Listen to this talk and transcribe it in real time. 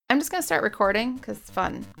I'm just going to start recording because it's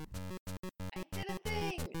fun. I did a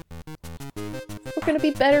thing. We're going to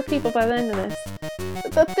be better people by the end of this.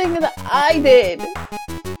 The thing that I did.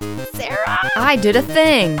 Sarah! I did a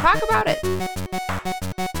thing. Talk about it. Who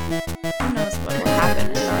knows what will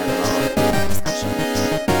happen in our little discussion.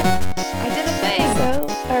 I did a thing. So,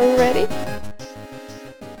 are we ready?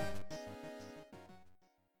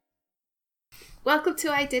 Welcome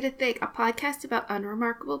to I Did a Thing, a podcast about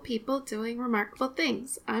unremarkable people doing remarkable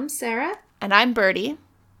things. I'm Sara. And I'm Birdie.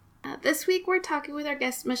 This week we're talking with our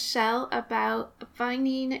guest Michelle about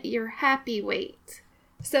finding your happy weight.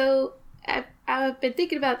 So I've been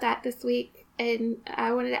thinking about that this week, and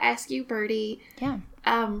I wanted to ask you, Birdie. Yeah.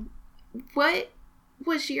 What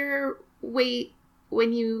was your weight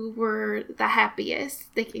when you were the happiest?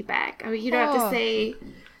 Thinking back, I mean, you don't have to say.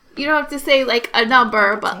 You don't have to say, like, a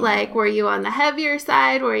number, but, like, were you on the heavier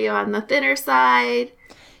side? Were you on the thinner side?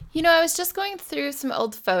 You know, I was just going through some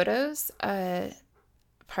old photos,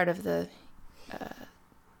 part of the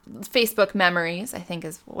Facebook memories, I think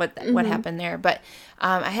is what happened there. But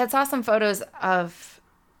I saw some photos of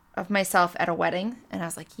myself at a wedding, and I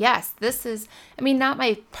was like, yes, this is, I mean, not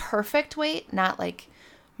my perfect weight, not, like,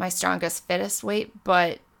 my strongest, fittest weight,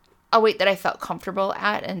 but a weight that I felt comfortable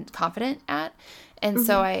at and confident at. And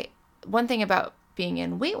so one thing about being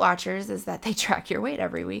in Weight Watchers is that they track your weight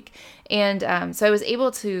every week. And so I was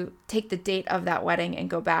able to take the date of that wedding and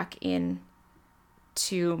go back in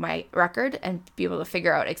to my record and be able to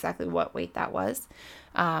figure out exactly what weight that was.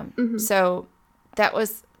 So that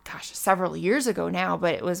was, several years ago now,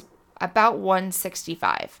 but it was about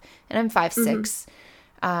 165. And I'm 5'6".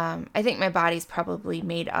 I think my body's probably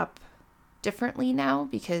made up differently now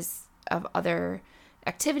because of other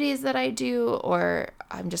activities that I do, or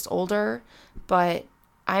I'm just older, but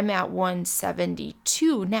I'm at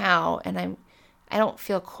 172 now, and I don't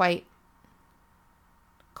feel quite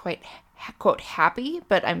quote happy,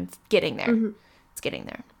 but I'm getting there. It's getting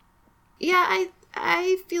there. Yeah,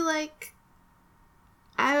 I feel like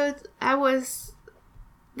I was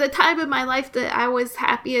the time in my life that I was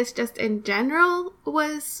happiest just in general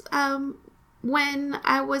was when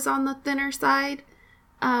I was on the thinner side.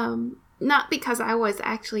 Not because I was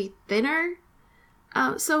actually thinner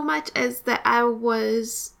so much as that I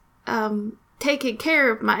was taking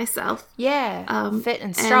care of myself. Yeah, fit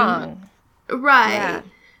and strong. Right. Yeah.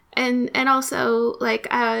 And also, like,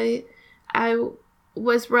 I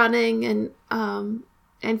was running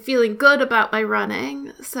and feeling good about my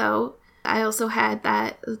running. So I also had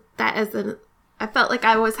that as I felt like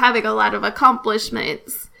I was having a lot of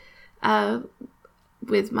accomplishments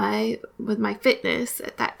with my fitness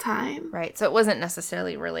at that time. Right. So it wasn't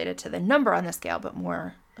necessarily related to the number on the scale, but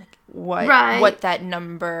more like what that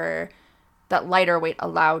number, that lighter weight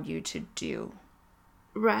allowed you to do.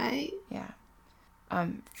 Right. Yeah.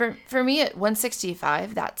 For me at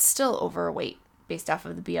 165, that's still overweight based off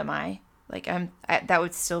of the BMI. Like that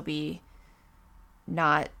would still be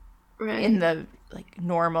not in the like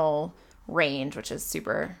normal range, which is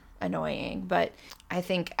super annoying. But I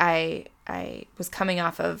think I was coming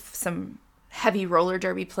off of some heavy roller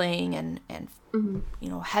derby playing and you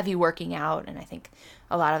know, heavy working out, and I think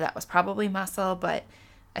a lot of that was probably muscle, but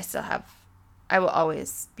I will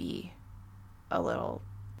always have a little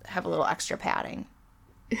extra padding.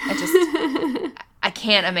 I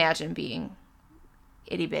can't imagine being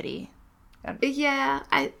itty bitty. Yeah,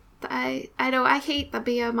 I know I hate the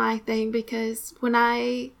BMI thing because when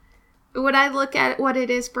I look at what it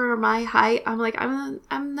is for my height, I'm like, I'm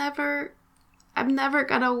never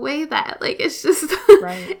gonna weigh that. Like, it's just,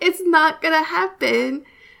 right. It's not gonna happen.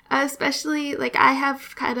 Especially, like, I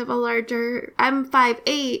have kind of a larger, I'm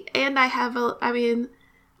 5'8", and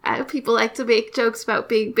people like to make jokes about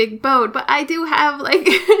being big boned, but I do have, like,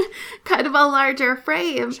 kind of a larger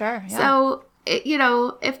frame. Sure, yeah. So,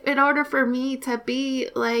 if in order for me to be,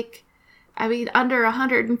 like, under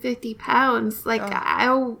 150 pounds, like,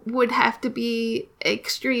 I would have to be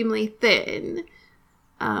extremely thin.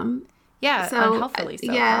 Yeah, so, unhealthily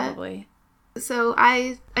so, yeah. Probably. So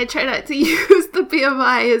I try not to use the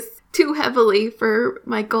BMI as too heavily for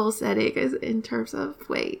my goal setting as in terms of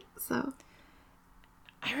weight. So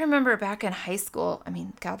I remember back in high school,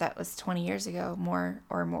 that was 20 years ago, more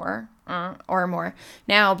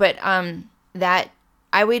now, but that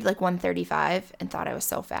I weighed like 135 and thought I was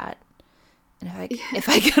so fat. And if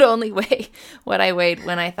I could only weigh what I weighed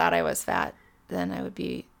when I thought I was fat, then I would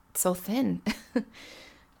be so thin.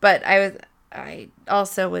 But I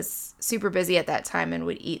also was super busy at that time and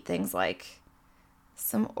would eat things like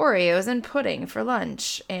some Oreos and pudding for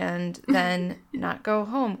lunch and then not go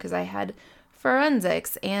home because I had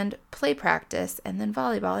forensics and play practice and then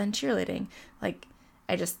volleyball and cheerleading. Like,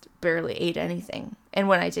 I just barely ate anything. And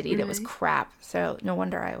when I did eat, it was crap. So no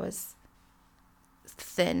wonder I was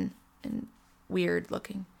thin and weird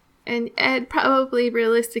looking. And probably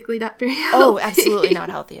realistically not very healthy. Oh, absolutely not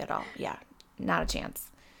healthy at all. Yeah, not a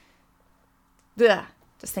chance. Ugh.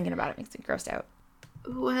 Just thinking about it makes me grossed out.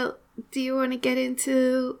 Well, do you want to get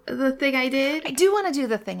into the thing I did? I do want to do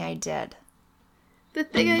the thing I did. The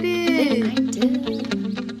thing I did. The thing I did.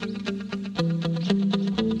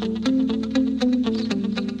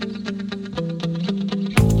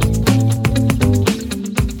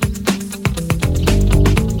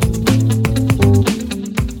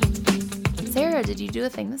 Sarah, did you do a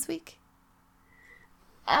thing this week?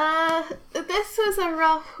 This was a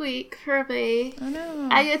rough week for me. Oh no.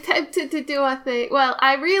 I attempted to do a thing. Well,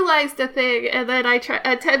 I realized a thing, and then I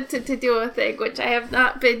attempted to do a thing, which I have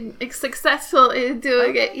not been successful in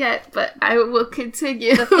doing it yet, but I will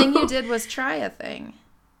continue. The thing you did was try a thing.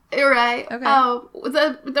 Right. Okay.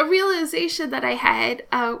 The realization that I had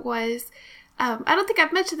was, I don't think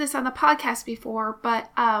I've mentioned this on the podcast before, but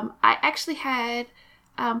I actually had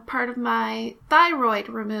part of my thyroid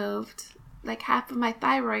removed. Like half of my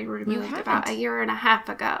thyroid removed about a year and a half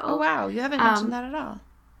ago. Oh wow, you haven't mentioned that at all.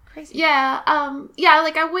 Crazy. Yeah,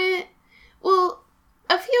 like I went, well,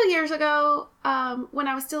 a few years ago, when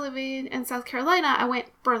I was still living in South Carolina, I went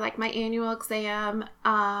for like my annual exam,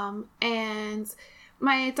 and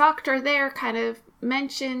my doctor there kind of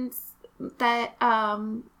mentioned that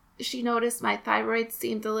she noticed my thyroid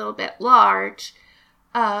seemed a little bit large.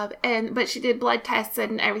 But she did blood tests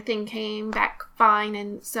and everything came back fine,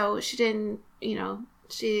 and so she didn't,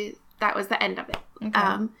 that was the end of it.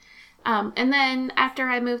 Okay. And then after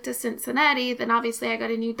I moved to Cincinnati, then obviously I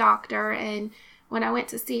got a new doctor, and when I went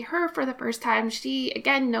to see her for the first time, she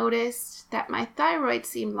again noticed that my thyroid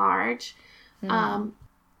seemed large. And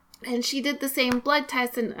she did the same blood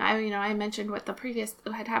test, and I mentioned what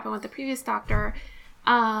had happened with the previous doctor,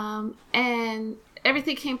 and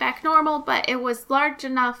everything came back normal, but it was large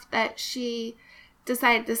enough that she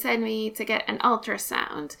decided to send me to get an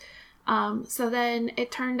ultrasound. So then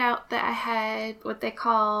it turned out that I had what they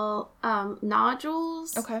call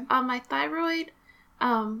nodules on my thyroid.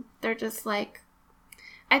 They're just like,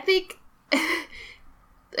 I think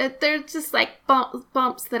they're just like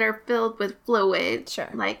bumps that are filled with fluid. Sure.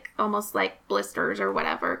 Like almost like blisters or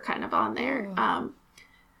whatever kind of on there. Ooh.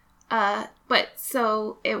 But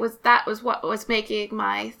so that was what was making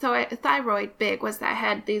my thyroid big, was that I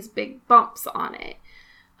had these big bumps on it.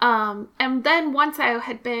 And then once I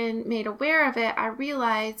had been made aware of it, I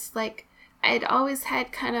realized like I'd always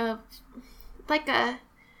had kind of like a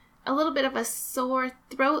little bit of a sore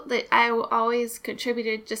throat that I always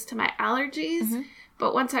contributed just to my allergies. Mm-hmm.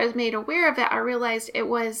 But once I was made aware of it, I realized it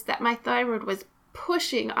was that my thyroid was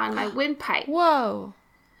pushing on my windpipe. Whoa.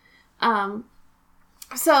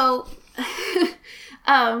 So,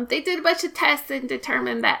 they did a bunch of tests and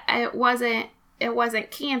determined that it wasn't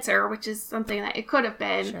cancer, which is something that it could have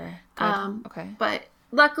been. Sure. Good. Okay. But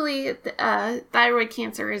luckily, thyroid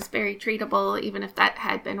cancer is very treatable, even if that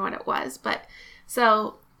had been what it was. But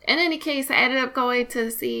so, in any case, I ended up going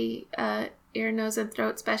to see ear, nose, and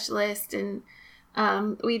throat specialist, and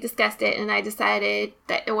we discussed it, and I decided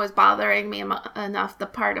that it was bothering me enough, the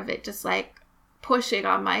part of it just like pushing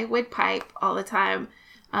on my windpipe all the time,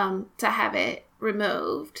 to have it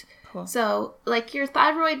removed. Cool. So like your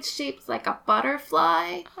thyroid shaped like a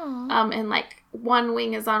butterfly. Aww. And like one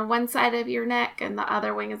wing is on one side of your neck and the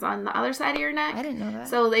other wing is on the other side of your neck. I didn't know that.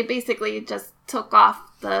 So they basically just took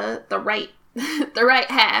off the right the right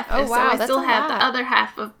half. Oh, and wow, so I still have the other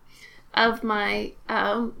half of my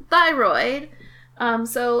thyroid.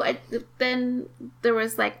 So then there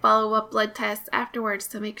was like follow-up blood tests afterwards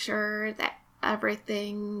to make sure that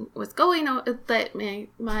everything was going on, that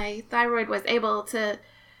my thyroid was able to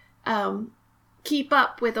keep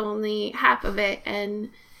up with only half of it, and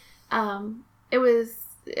it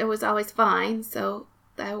was always fine, so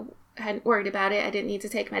I hadn't worried about it. I didn't need to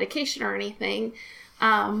take medication or anything,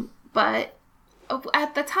 but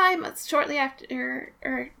at the time, shortly after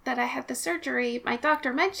that I had the surgery, my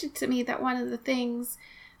doctor mentioned to me that one of the things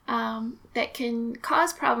that can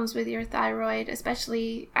cause problems with your thyroid,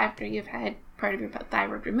 especially after you've had part of your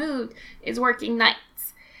thyroid removed, is working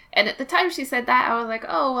nights. And at the time she said that, I was like,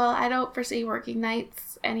 oh, well, I don't foresee working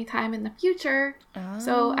nights anytime in the future. Oh.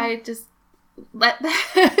 So I just let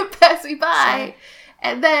that pass me by. Sure.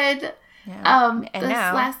 And then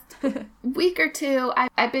last week or two,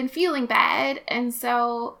 I've been feeling bad. And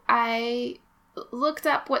so I looked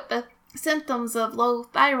up what the symptoms of low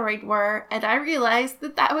thyroid were, and I realized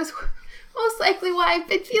that was most likely why I've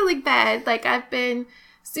been feeling bad. Like I've been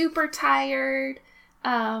super tired,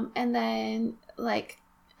 and then like,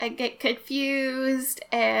 I get confused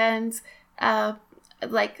and,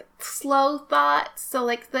 like, slow thoughts. So,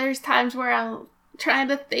 like, there's times where I'm trying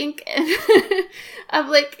to think and I'm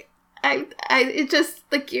like, it just,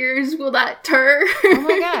 the gears will not turn. Oh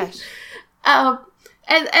my gosh.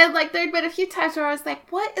 And like, there'd been a few times where I was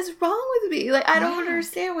like, what is wrong with me? Like, I don't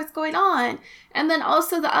understand what's going on. And then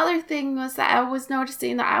also the other thing was that I was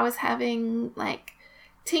noticing that I was having, like,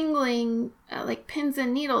 tingling, like, pins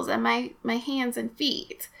and needles in my hands and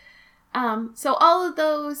feet. So all of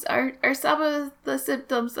those are some of the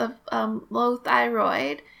symptoms of low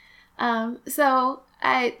thyroid. So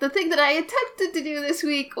the thing that I attempted to do this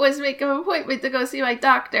week was make an appointment to go see my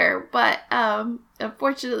doctor, but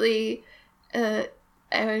unfortunately, I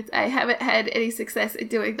haven't had any success in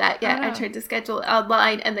doing that yet. I tried to schedule it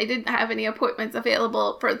online, and they didn't have any appointments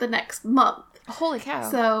available for the next month. Holy cow.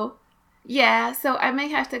 So, yeah, so I may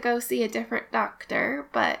have to go see a different doctor,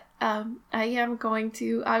 but I am going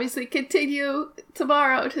to obviously continue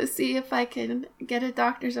tomorrow to see if I can get a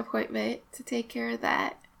doctor's appointment to take care of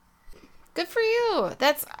that. Good for you.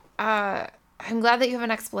 That's, I'm glad that you have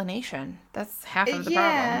an explanation. That's half of the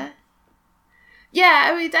problem. Yeah,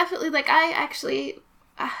 I mean, definitely, like, I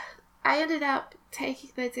ended up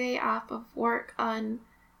taking the day off of work on,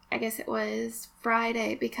 I guess it was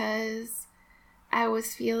Friday, because I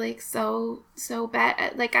was feeling so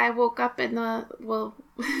bad. Like, I woke up in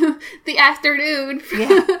the afternoon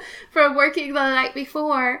from working the night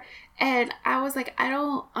before, and I was like, I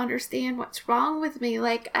don't understand what's wrong with me.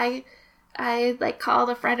 Like, I like, called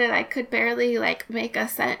a friend, and I could barely, like, make a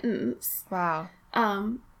sentence. Wow.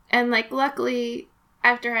 And, like, luckily,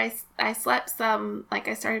 after I slept some, like,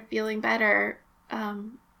 I started feeling better.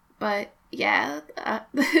 But, yeah,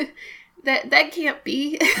 that can't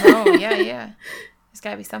be. Oh, yeah. There's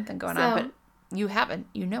got to be something going on. But you haven't.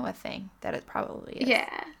 You know a thing that it probably is.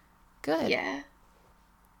 Yeah. Good. Yeah.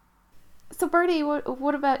 So, Birdie,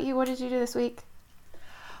 what about you? What did you do this week?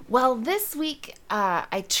 Well, this week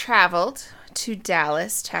I traveled to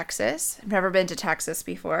Dallas, Texas. I've never been to Texas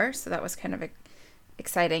before, so that was kind of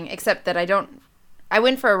exciting, except that I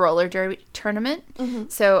went for a roller derby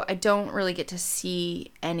tournament, so I don't really get to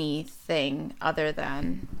see anything other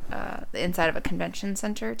than the inside of a convention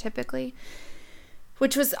center typically,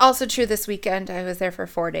 which was also true this weekend. I was there for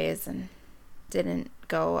 4 days and didn't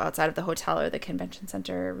go outside of the hotel or the convention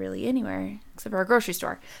center really anywhere except for a grocery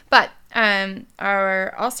store. But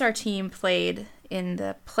our all-star team played in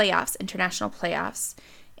the playoffs, international playoffs,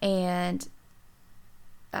 and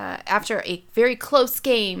after a very close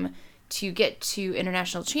game to get to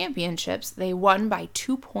international championships, they won by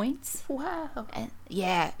 2 points. Wow. And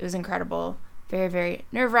yeah, it was incredible. Very, very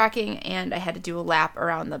nerve-wracking, and I had to do a lap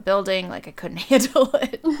around the building. Like, I couldn't handle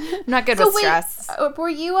it. I'm not good with stress. Were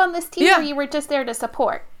you on this team, or you were just there to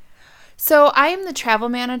support? So I am the travel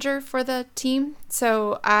manager for the team.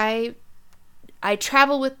 So I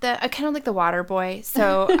travel with I kind of like the water boy.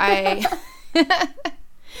 So I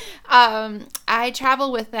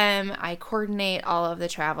travel with them. I coordinate all of the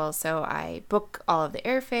travel. So I book all of the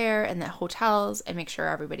airfare and the hotels and make sure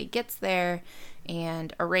everybody gets there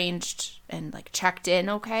and arranged and, like, checked in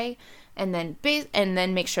okay, and then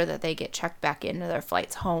make sure that they get checked back into their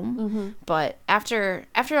flights home. But after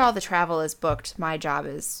all the travel is booked, my job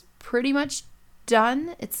is pretty much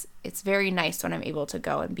done. It's very nice when I'm able to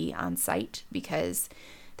go and be on site, because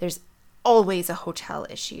there's always a hotel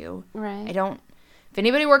issue. Right. If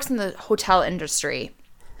anybody works in the hotel industry,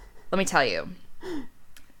 let me tell you,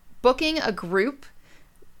 booking a group,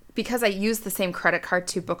 because I use the same credit card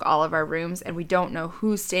to book all of our rooms, and we don't know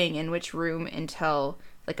who's staying in which room until,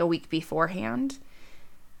 like, a week beforehand,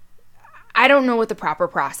 I don't know what the proper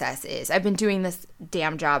process is. I've been doing this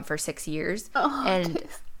damn job for 6 years, and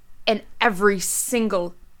every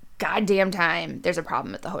single goddamn time there's a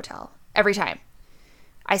problem at the hotel. Every time.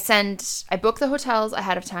 I book the hotels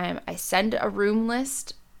ahead of time. I send a room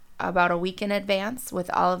list about a week in advance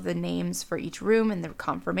with all of the names for each room and the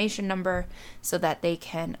confirmation number so that they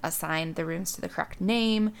can assign the rooms to the correct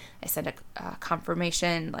name. I send a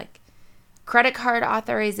confirmation, like, credit card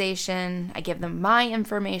authorization. I give them my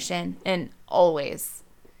information, and always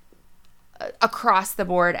across the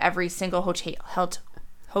board, every single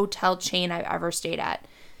hotel chain I've ever stayed at,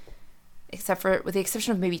 with the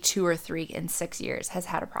exception of maybe 2 or 3 in 6 years, has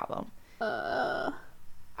had a problem. I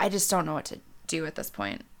just don't know what to do at this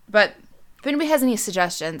point. But if anybody has any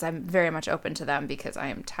suggestions, I'm very much open to them, because I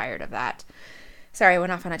am tired of that. Sorry, I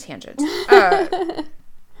went off on a tangent.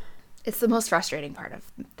 It's the most frustrating part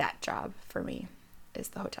of that job for me, is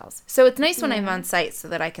the hotels. So it's nice when I'm on site so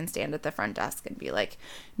that I can stand at the front desk and be like,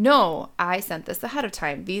 no, I sent this ahead of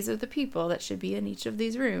time. These are the people that should be in each of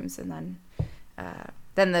these rooms. And then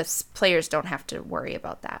then the players don't have to worry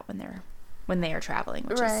about that when they are traveling,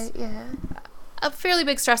 which is a fairly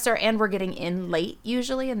big stressor. And we're getting in late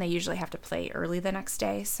usually, and they usually have to play early the next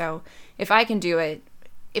day. So if I can do it,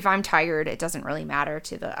 if I'm tired, it doesn't really matter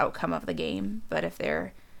to the outcome of the game. But if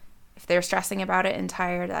they're stressing about it and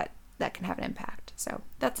tired, that can have an impact. So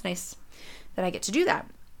that's nice that I get to do that.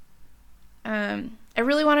 I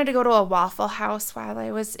really wanted to go to a Waffle House while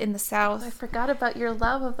I was in the South. I forgot about your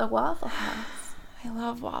love of the Waffle House. I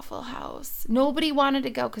love Waffle House. Nobody wanted to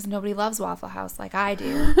go because nobody loves Waffle House like I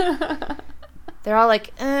do. They're all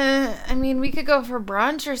like, I mean, we could go for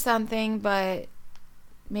brunch or something, but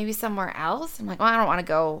maybe somewhere else. I'm like, well, I don't want to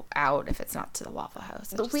go out if it's not to the Waffle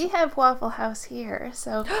House. We have Waffle House here,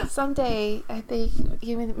 so someday I think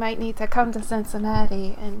you might need to come to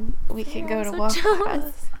Cincinnati and we can go to Waffle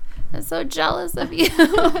House. I'm so jealous of you.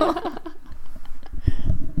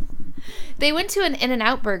 They went to an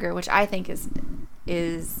In-N-Out burger, which I think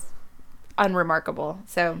is unremarkable.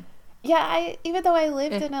 So yeah, even though I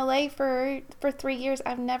lived in LA for 3 years,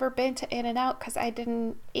 I've never been to In-N-Out because I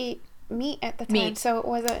didn't eat meat at the time, so it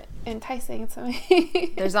wasn't enticing to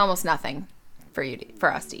me. There's almost nothing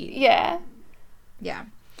for us to eat. Yeah.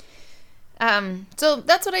 So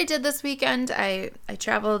that's what I did this weekend. I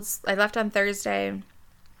traveled. I left on Thursday,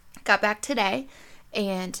 got back today,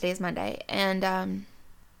 and today's Monday. And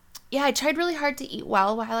I tried really hard to eat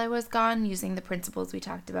well while I was gone, using the principles we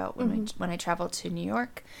talked about when I traveled to New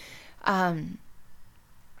York.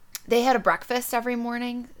 They had a breakfast every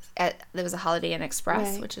morning. There was a Holiday Inn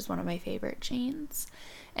Express, which is one of my favorite chains.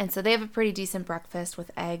 And so they have a pretty decent breakfast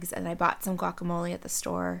with eggs, and I bought some guacamole at the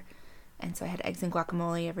store. And so I had eggs and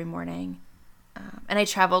guacamole every morning. And I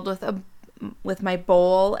traveled with my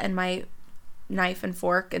bowl and my knife and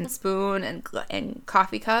fork and spoon and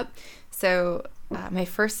coffee cup. So my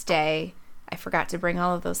first day, I forgot to bring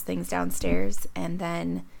all of those things downstairs, and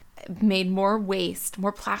then made more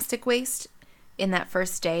plastic waste in that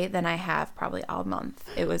first day than I have probably all month.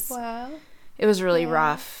 It was really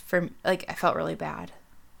rough I felt really bad.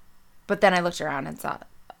 But then I looked around and saw,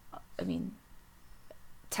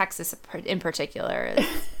 Texas in particular is,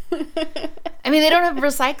 they don't have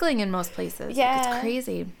recycling in most places. It's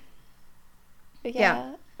crazy.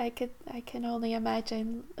 Yeah. I can only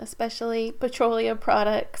imagine, especially petroleum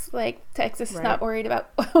products. Like, Texas is not worried about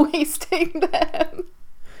wasting them.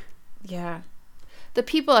 Yeah. The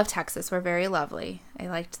people of Texas were very lovely. I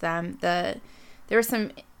liked them. There were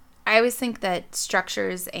some, I always think that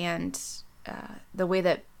structures and the way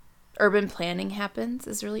that urban planning happens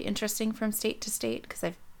is really interesting from state to state, because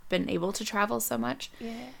I've been able to travel so much.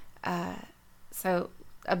 Yeah. So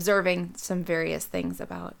observing some various things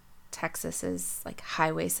about Texas's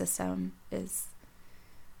highway system is,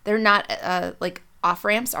 they're not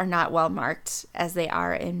off-ramps are not well marked as they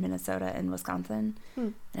are in Minnesota and Wisconsin.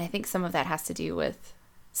 And I think some of that has to do with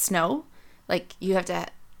snow.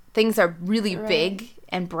 Things are really big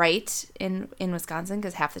and bright in Wisconsin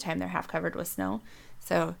because half the time they're half covered with snow.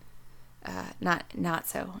 So not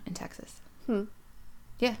so in Texas.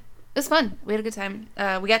 Yeah, it was fun. We had a good time.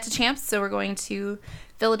 We got to Champs, so we're going to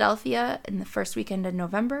Philadelphia in the first weekend in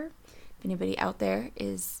November. If anybody out there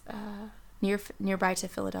is nearby to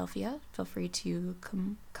Philadelphia, feel free to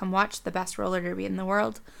come watch the best roller derby in the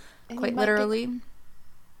world. And quite literally.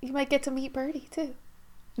 You might get to meet Birdie too.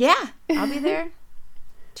 Yeah, I'll be there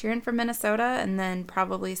cheering for Minnesota, and then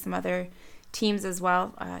probably some other teams as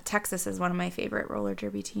well. Texas is one of my favorite roller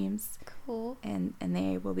derby teams. Cool. And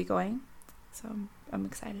they will be going, so I'm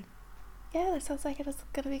excited. Yeah, that sounds like it's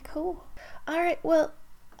gonna be cool. All right, well,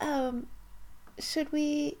 should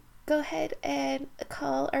we go ahead and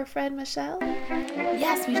call our friend Michelle?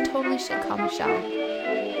 Yes, we totally should call Michelle.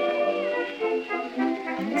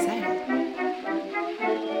 I'm excited.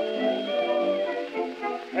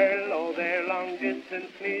 Hello there, long distance,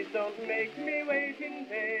 please don't make me wait in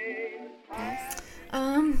vain.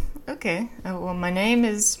 Okay. Well, my name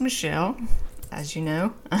is Michelle, as you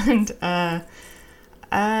know, and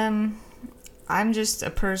I'm just a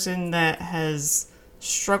person that has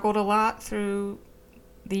struggled a lot through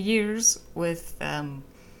the years with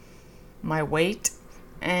my weight,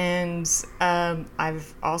 and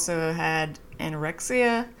I've also had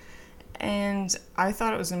anorexia, and I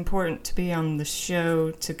thought it was important to be on the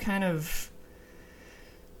show to kind of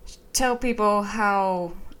tell people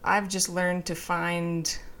how I've just learned to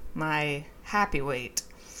find my happy weight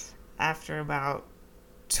after about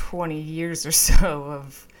 20 years or so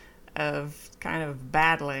of kind of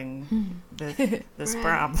battling this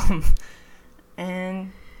problem.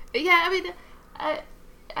 And yeah,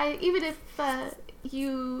 I even if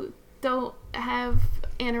you don't have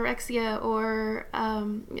anorexia or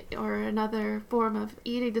another form of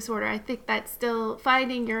eating disorder, I think that still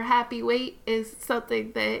finding your happy weight is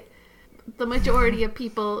something that the majority of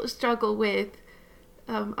people struggle with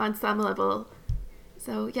on some level.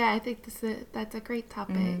 So yeah, I think that's a great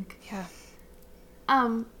topic. Yeah.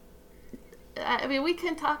 I mean, we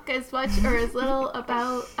can talk as much or as little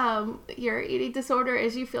about your eating disorder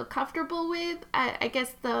as you feel comfortable with. I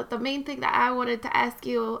guess the main thing that I wanted to ask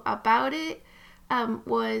you about it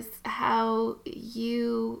was how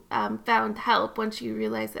you found help once you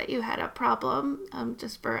realized that you had a problem,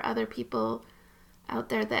 just for other people out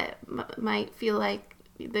there that might feel like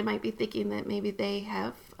they might be thinking that maybe they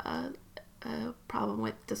have a problem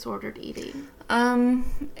with disordered eating.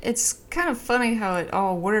 It's kind of funny how it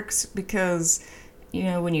all works because, you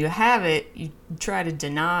know, when you have it, you try to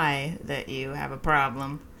deny that you have a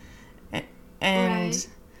problem. And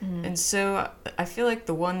so I feel like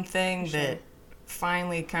the one thing that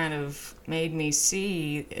finally kind of made me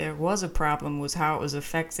see there was a problem was how it was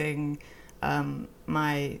affecting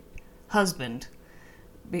my husband.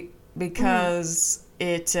 Because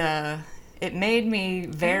it made me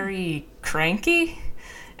very cranky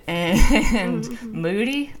and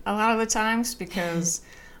moody a lot of the times because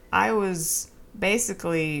I was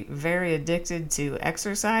basically very addicted to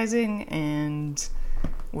exercising and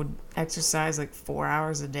would exercise like 4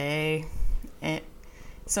 hours a day and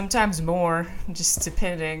sometimes more, just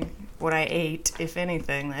depending what I ate, if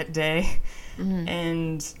anything, that day.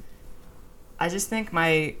 And I just think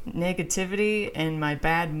my negativity and my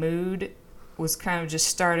bad mood was kind of just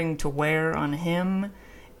starting to wear on him,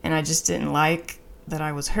 and I just didn't like that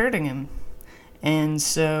I was hurting him. And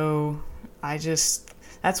so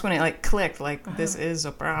that's when it like clicked, like this is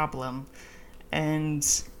a problem. And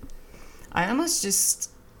I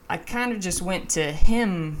kind of just went to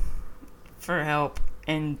him for help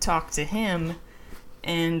and talked to him,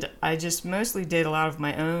 and I just mostly did a lot of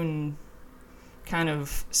my own kind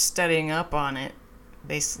of studying up on it,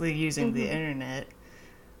 basically using the internet.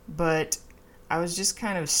 But I was just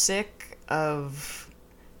kind of sick of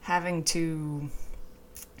having to,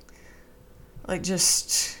 like,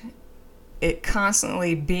 just it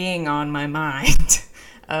constantly being on my mind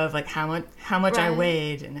of like how much I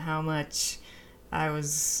weighed and how much I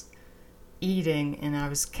was eating, and I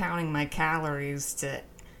was counting my calories to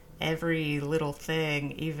every little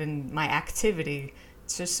thing, even my activity,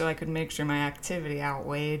 just so I could make sure my activity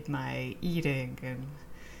outweighed my eating, and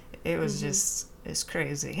it was it's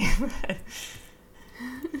crazy.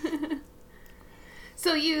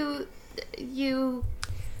 So you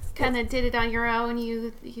kind of did it on your own?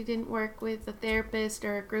 You didn't work with a therapist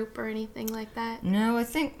or a group or anything like that? No, I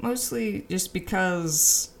think mostly just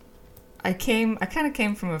because I kind of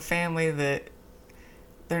came from a family that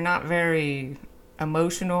they're not very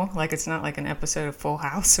emotional. Like, it's not like an episode of Full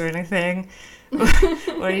House or anything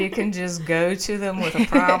where you can just go to them with a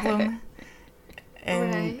problem.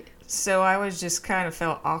 And so I was just kind of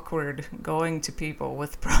felt awkward going to people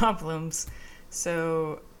with problems.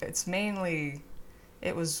 So it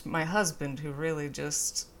was my husband who really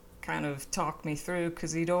just kind of talked me through,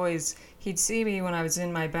 because he'd see me when I was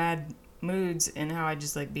in my bad moods and how I'd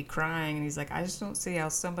just like be crying, and he's like, I just don't see how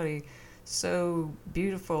somebody so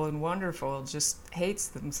beautiful and wonderful just hates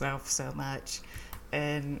themselves so much.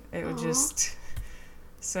 And it would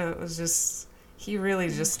he really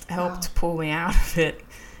just helped pull me out of it,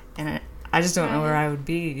 and I just don't know where I would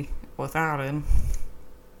be without him.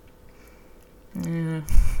 Yeah.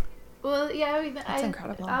 Well, yeah, I mean, That's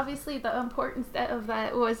incredible. Obviously, the importance of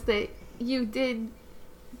that was that you did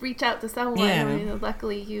reach out to someone. Yeah. I mean,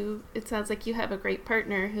 luckily, it sounds like you have a great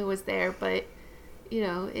partner who was there, but, you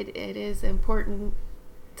know, it is important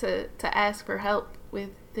to ask for help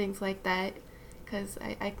with things like that, because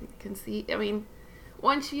I can see, I mean,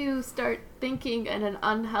 once you start thinking in an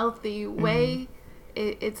unhealthy way,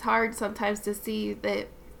 it's hard sometimes to see that,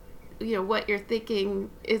 you know, what you're thinking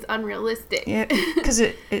is unrealistic. Yeah, because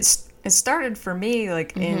it started for me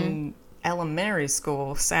like in elementary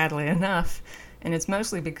school, sadly enough, and it's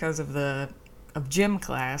mostly because of gym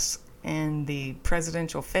class and the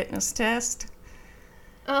presidential fitness test.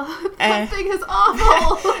 Oh, that thing is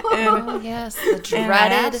awful. Oh, yes, the dreaded. And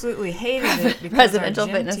I absolutely hated it because presidential our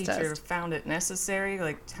gym fitness teacher test. found it necessary,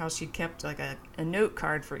 like how she kept like a note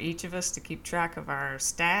card for each of us to keep track of our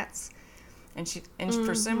stats. And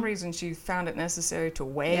for some reason she found it necessary to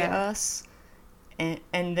weigh us,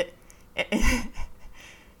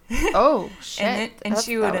 oh shit! And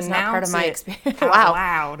she would that was not part of announce my it experience. out Wow.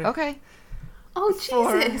 loud. Okay. Oh,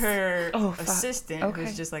 For Jesus. her Oh, fuck. assistant, Okay.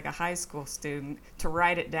 who's just like a high school student, to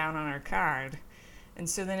write it down on her card. And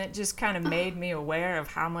so then it just kind of made me aware of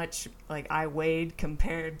how much like I weighed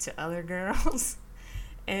compared to other girls.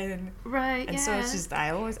 And so it's just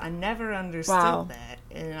I never understood that.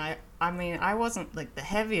 And I mean, I wasn't like the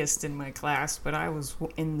heaviest in my class, but I was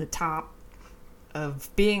in the top of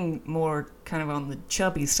being more kind of on the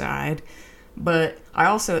chubby side. But I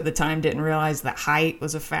also at the time didn't realize that height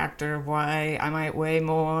was a factor of why I might weigh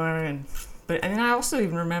more. And then I also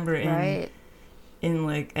even remember in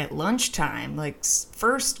like at lunchtime, like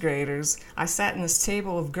first graders, I sat in this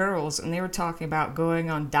table of girls and they were talking about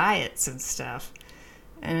going on diets and stuff.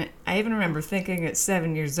 And I even remember thinking at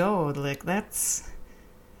 7 years old, like, that's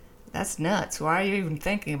nuts. Why are you even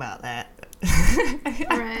thinking about that?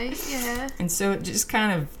 Right, yeah. And so it just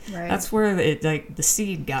kind of, that's where the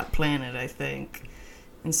seed got planted, I think.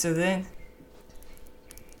 And so then...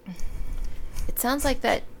 It sounds like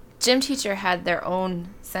that gym teacher had their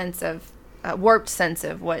own sense of, warped sense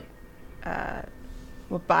of what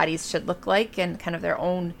bodies should look like and kind of their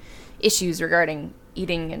own issues regarding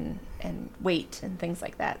eating and weight and things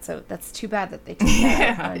like that. So that's too bad that they took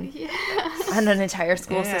that on an entire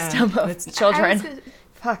school system of children.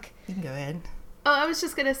 Fuck. You can go ahead. Oh, I was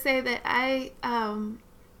just going to say that I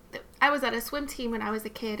was at a swim team when I was a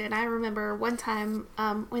kid, and I remember one time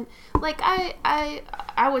when, like, I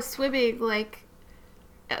was swimming, like,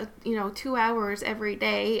 2 hours every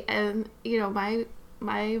day, and,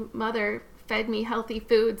 my mother fed me healthy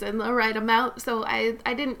foods and the right amount, so I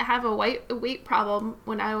didn't have a weight problem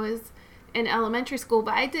when I was in elementary school,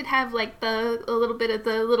 but I did have like a little bit of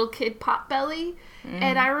the little kid pot belly.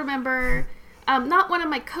 And I remember not one of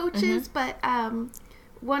my coaches, but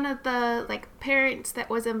one of the like parents that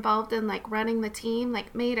was involved in like running the team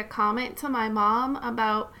like made a comment to my mom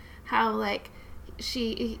about how like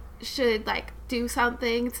she should like do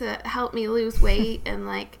something to help me lose weight. And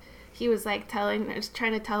like he was like trying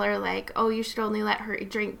to tell her like, oh, you should only let her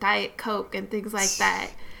drink Diet Coke and things like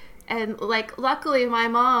that. And like luckily my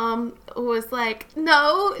mom was like,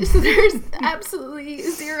 no, there's absolutely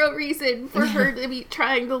zero reason for her to be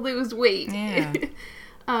trying to lose weight.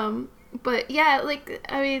 But yeah, like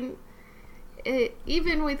I mean,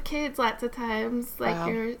 even with kids, lots of times,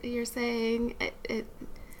 like you're saying,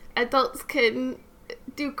 adults can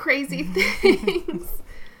do crazy things.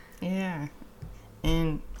 Yeah.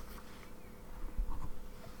 And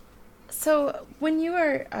so when you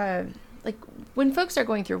are like when folks are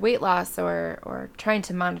going through weight loss or trying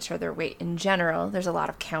to monitor their weight in general, there's a lot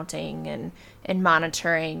of counting and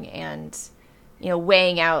monitoring and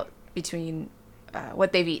weighing out between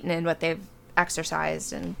what they've eaten and what they've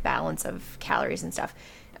exercised and balance of calories and stuff.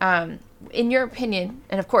 In your opinion,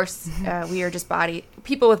 and of course we are just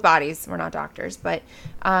people with bodies, we're not doctors, but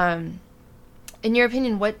in your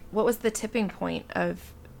opinion, what was the tipping point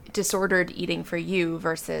of disordered eating for you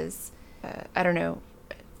versus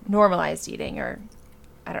normalized eating? Or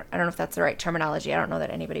I don't know if that's the right terminology. I don't know that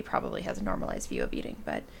anybody probably has a normalized view of eating,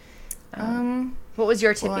 but what was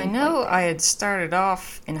your tipping point? Well, I know I had started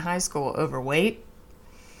off in high school overweight,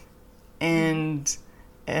 and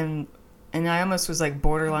I almost was like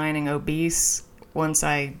borderlining obese once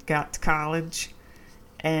I got to college,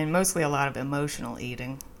 and mostly a lot of emotional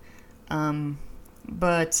eating.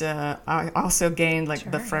 But I also gained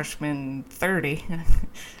like the freshman 30.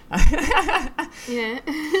 Yeah.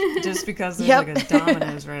 Just because there's like a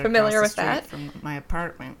Domino's right Familiar across the with street that? from my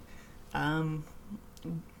apartment.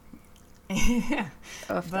 Yeah.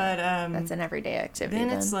 Oh, but that's an everyday activity. Then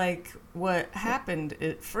it's like what happened.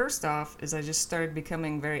 First off, is I just started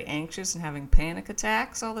becoming very anxious and having panic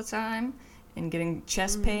attacks all the time, and getting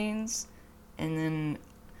chest pains, and then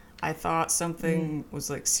I thought something was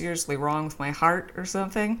like seriously wrong with my heart or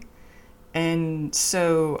something. And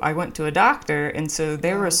so I went to a doctor, and so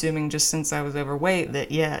they were assuming just since I was overweight that,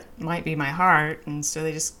 it might be my heart. And so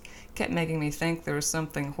they just kept making me think there was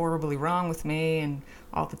something horribly wrong with me, and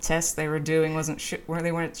all the tests they were doing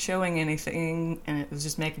they weren't showing anything, and it was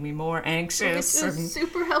just making me more anxious. Which is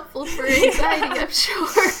super helpful for anxiety, I'm sure.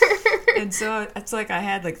 And so it's like I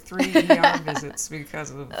had like 3 ER visits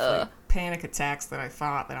because of like, panic attacks that I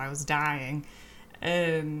thought that I was dying.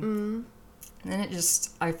 And then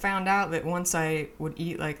I found out that once I would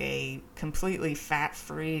eat like a completely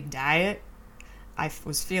fat-free diet, I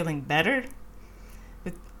was feeling better.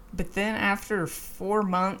 But then after 4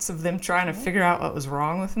 months of them trying to figure out what was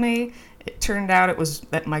wrong with me, it turned out it was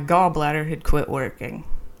that my gallbladder had quit working.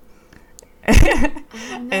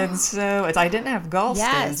 And so I didn't have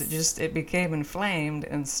gallstones. It became inflamed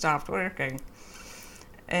and stopped working.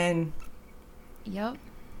 And yep.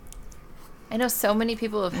 I know so many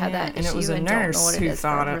people have had that issue, and it was a and don't know nurse what it who is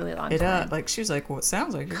thought for a really long it time. up. Like she was like, "Well, it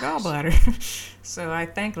sounds like your gallbladder." So I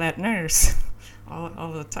thank that nurse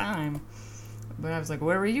all the time. But I was like,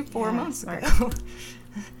 where were you 4 months smart. ago?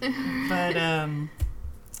 But then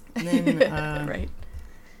Right.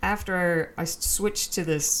 after I switched to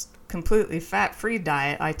this completely fat-free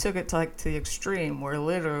diet, I took it to the extreme where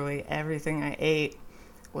literally everything I ate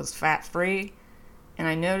was fat-free, and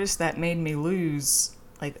I noticed that made me lose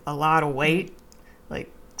a lot of weight,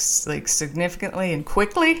 like significantly and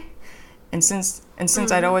quickly. And since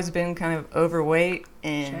I'd always been kind of overweight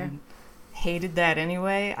and hated that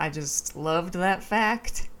anyway, I just loved that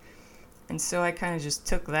fact. And so I kind of just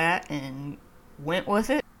took that and went with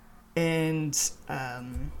it. And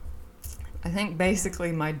I think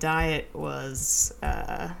basically my diet was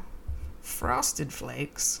Frosted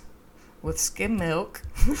Flakes with skim milk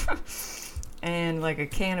and a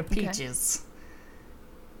can of peaches.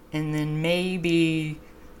 And then maybe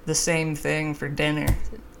the same thing for dinner.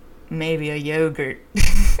 Maybe a yogurt.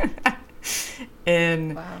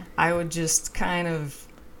 And I would just kind of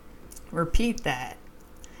repeat that.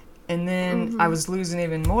 And then I was losing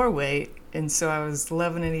even more weight, and so I was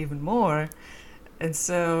loving it even more. And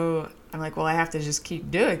so I'm like, well, I have to just keep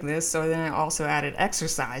doing this. So then I also added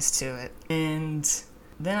exercise to it. And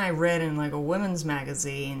then I read in a women's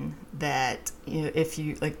magazine that if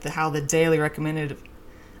you how the daily recommended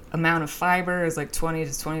amount of fiber is 20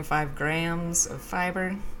 to 25 grams of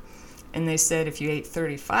fiber. And they said if you ate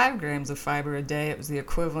 35 grams of fiber a day, it was the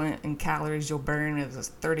equivalent in calories you'll burn as a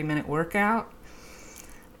 30-minute workout.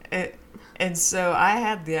 And so I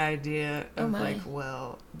had the idea of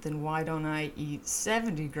well, then why don't I eat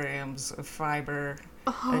 70 grams of fiber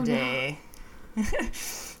a day? No.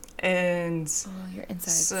 And your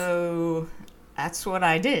insides. So that's what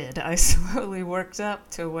I did. I slowly worked up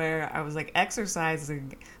to where I was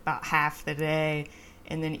exercising about half the day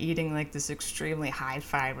and then eating this extremely high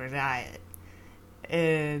fiber diet.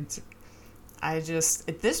 And I just,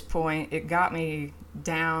 at this point, it got me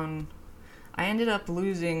down. I ended up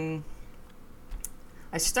losing,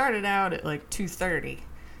 I started out at 230,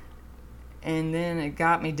 and then it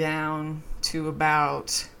got me down to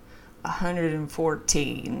about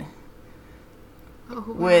 114,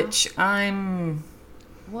 which I'm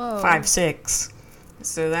 5'6",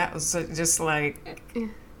 so that was just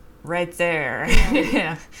right there.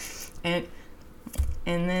 Yeah. And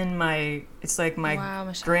then my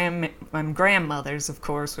grandmothers, of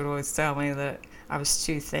course, would always tell me that I was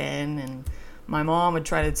too thin, and my mom would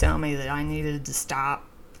try to tell me that I needed to stop,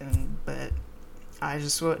 but I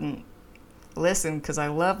just wouldn't listen because I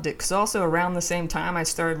loved it. Because also around the same time I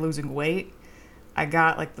started losing weight, I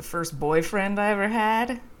got the first boyfriend I ever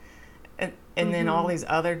had, and then all these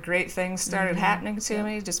other great things started happening to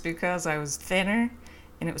me just because I was thinner.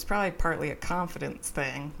 And it was probably partly a confidence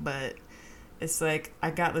thing, but it's I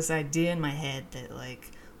got this idea in my head that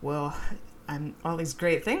well, all these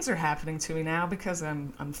great things are happening to me now because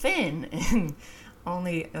I'm thin, and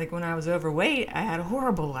only when I was overweight I had a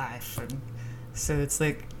horrible life. And so it's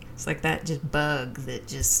that just bug that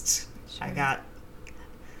just I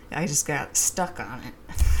just got stuck on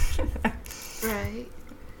it. Right.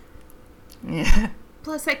 Yeah.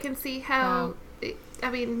 Plus I can see how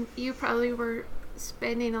you probably were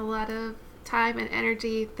spending a lot of time and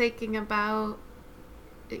energy thinking about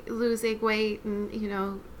losing weight,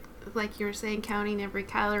 and like you were saying, counting every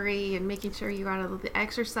calorie and making sure you got all the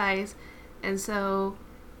exercise, and so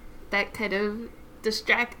that kind of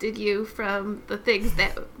distracted you from the things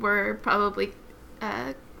that were probably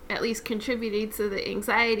at least contributing to the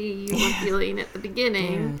anxiety you were feeling at the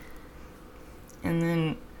beginning. Yeah. And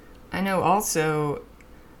then I know also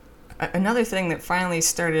another thing that finally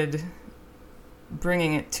started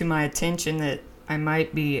bringing it to my attention that I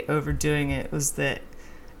might be overdoing it was that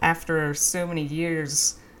after so many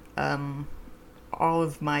years, all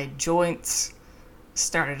of my joints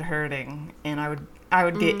started hurting, and I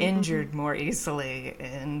would get injured more easily,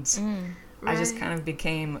 and I just kind of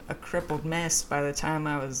became a crippled mess by the time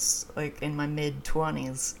I was in my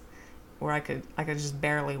mid-20s, where I could just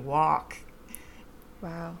barely walk.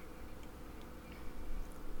 Wow.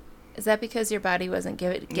 Is that because your body wasn't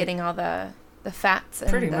getting all the fats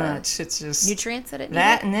and pretty much it's just nutrients that it needed?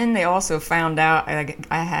 That, and then they also found out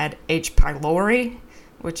I had H. pylori,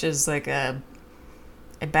 which is a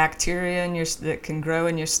bacteria that can grow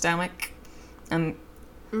in your stomach.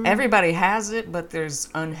 Everybody has it, but there's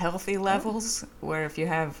unhealthy levels where if you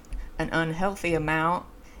have an unhealthy amount,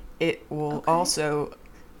 it will also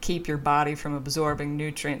keep your body from absorbing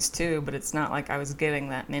nutrients too, but it's not like I was getting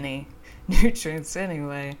that many nutrients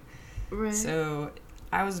anyway. Right. So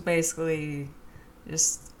I was basically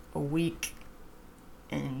just weak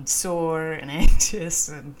and sore and anxious,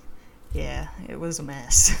 and yeah, it was a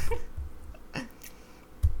mess.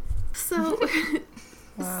 So,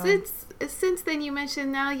 Wow. since then, you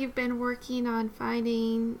mentioned now you've been working on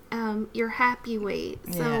finding your happy weight.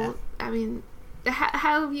 So, Yeah. I mean,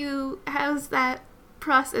 how's that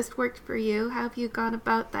process worked for you? How have you gone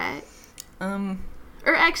about that?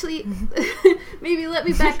 Or actually, maybe let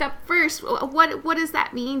me back up first. What does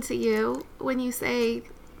that mean to you when you say,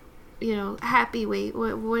 happy weight?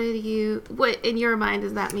 What in your mind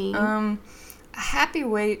does that mean? A happy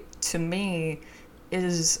weight to me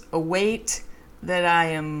is a weight that I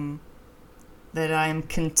am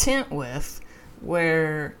content with,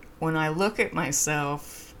 where when I look at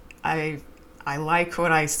myself, I like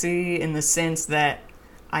what I see in the sense that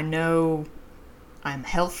I know I'm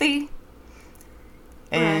healthy,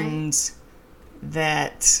 and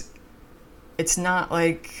that it's not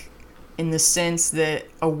like in the sense that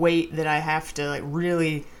a weight that I have to like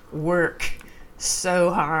really work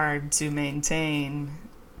so hard to maintain,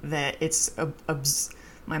 that it's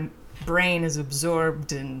my brain is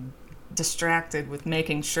absorbed and distracted with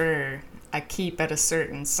making sure I keep at a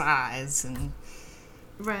certain size. And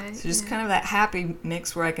Right. so just kind of that happy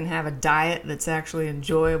mix where I can have a diet that's actually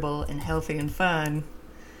enjoyable and healthy and fun,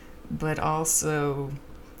 but also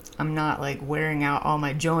I'm not like wearing out all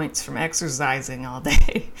my joints from exercising all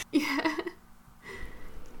day. Yeah.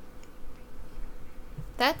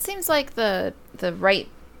 That seems like the right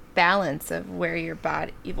balance of where your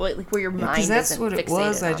body, like where your mind Because that's isn't what it fixated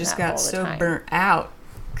was. I on just that all got the so time. burnt out.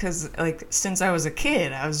 Because like since I was a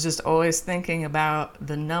kid, I was just always thinking about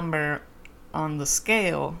the number on the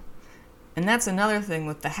scale. And that's another thing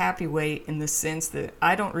with the happy weight, in the sense that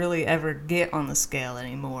I don't really ever get on the scale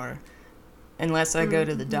anymore unless I go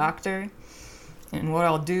to the doctor. And what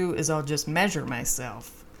I'll do is I'll just measure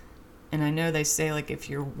myself. And I know they say, like, if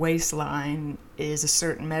your waistline is a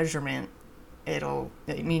certain measurement,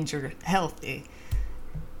 it means you're healthy.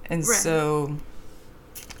 And Right. so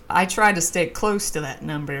I try to stay close to that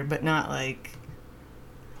number, but not like...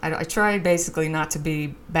 I try basically not to be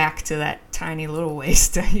back to that tiny little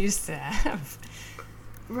waist I used to have.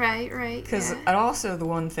 Right. Because Yeah. also the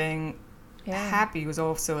one thing, Yeah. happy was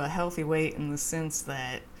also a healthy weight, in the sense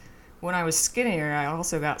that when I was skinnier, I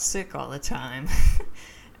also got sick all the time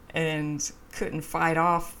and couldn't fight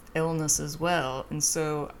off illness as well. And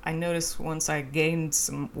so I noticed once I gained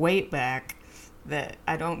some weight back that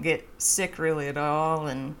I don't get sick really at all,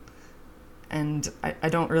 and I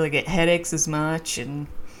don't really get headaches as much, and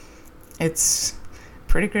it's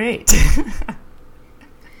pretty great.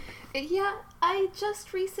 Yeah, I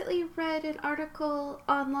just recently read an article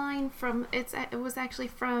online it was actually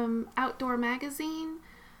from Outdoor Magazine,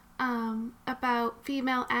 about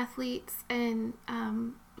female athletes and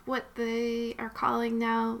what they are calling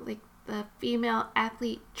now like the female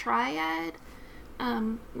athlete triad,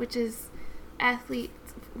 which is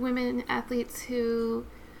women athletes who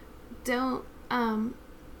don't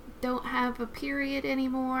have a period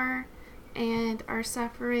anymore and are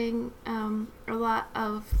suffering a lot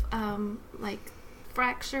of like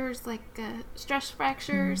fractures, like stress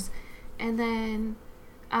fractures, and then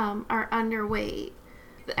are underweight.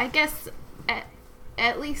 I guess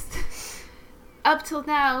at least up till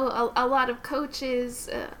now, a lot of coaches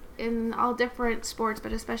in all different sports,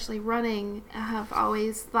 but especially running, have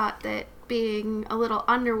always thought that being a little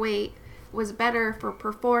underweight was better for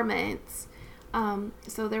performance.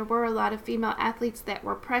 So there were a lot of female athletes that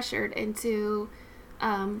were pressured into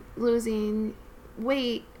losing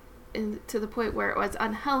weight to the point where it was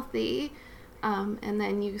unhealthy, and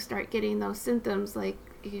then you start getting those symptoms like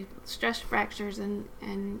stress fractures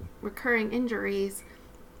and recurring injuries.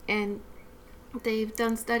 And they've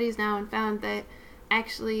done studies now and found that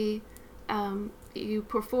actually you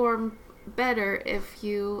perform better if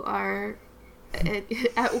you are at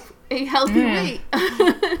a healthy weight.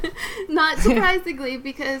 Not surprisingly,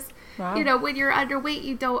 because Wow. when you're underweight,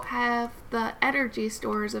 you don't have the energy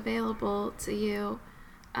stores available to you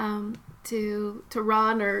to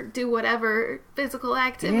run or do whatever physical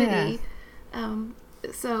activity.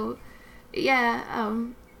 So yeah,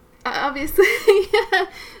 obviously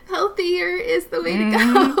healthier is the way to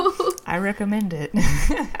go. I recommend it.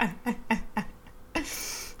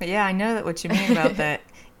 But yeah, I know that what you mean about that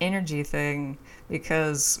energy thing,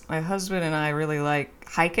 because my husband and I really like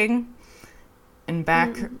hiking, and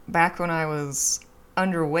back when I was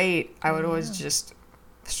underweight, I would always just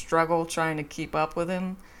struggle trying to keep up with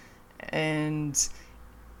him. And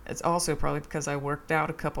it's also probably because I worked out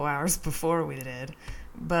a couple hours before we did,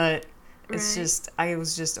 but it's Right. just, I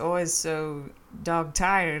was just always so dog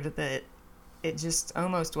tired that it just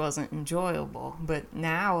almost wasn't enjoyable. But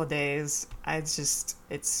nowadays,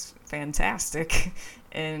 it's fantastic.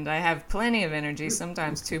 And I have plenty of energy,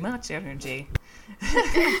 sometimes too much energy.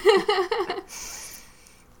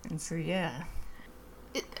 And so, yeah.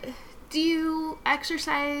 Do you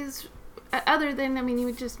exercise other than, I mean,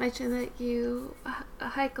 you just mentioned that you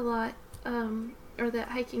hike a lot, or that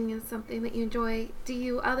hiking is something that you enjoy. Do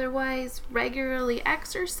you otherwise regularly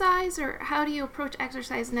exercise, or how do you approach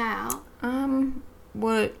exercise now?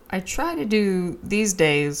 What I try to do these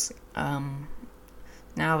days, now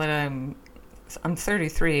that I'm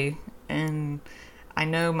 33, and I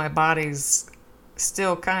know my body's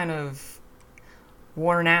still kind of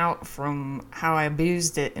worn out from how I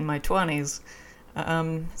abused it in my 20s.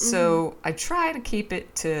 So I try to keep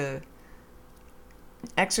it to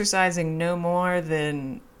exercising no more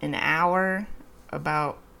than an hour,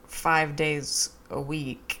 about 5 days a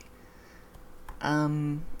week.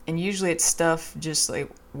 And usually it's stuff just like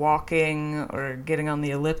walking or getting on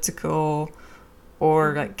the elliptical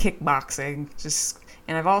or like kickboxing.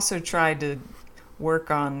 And I've also tried to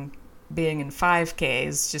work on being in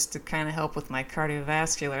 5Ks just to kind of help with my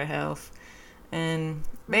cardiovascular health. And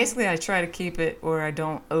basically I try to keep it where I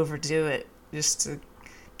don't overdo it, just to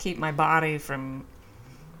keep my body from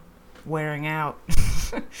wearing out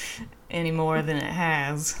any more than it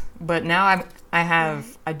has. But now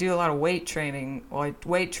I do a lot of weight training. Well, I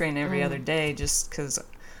weight train every other day just because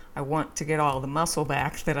I want to get all the muscle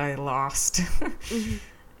back that I lost.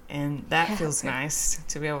 And that feels nice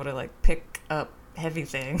to be able to like pick up heavy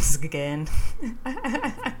things again.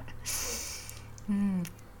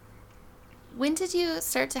 When did you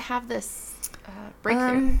start to have this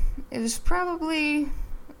breakthrough? It was probably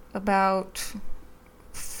about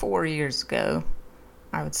 4 years ago,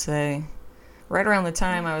 I would say. Right around the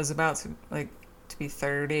time I was about to be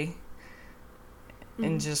 30,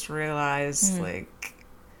 and just realized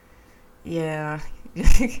you're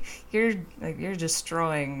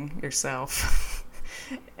destroying yourself,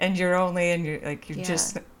 and you're only in your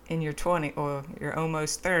just in your 20, or you're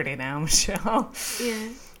almost 30 now, Michelle. Yeah.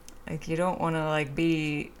 Like, you don't want to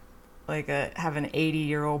be have an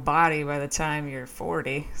 80-year-old body by the time you're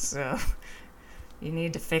 40. So you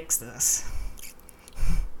need to fix this.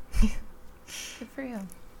 Good for you.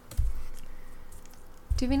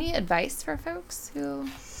 Do you have any advice for folks who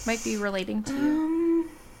might be relating to you?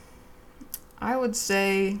 I would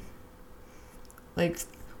say,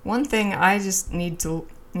 one thing I just needed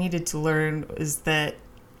to learn is that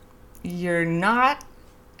you're not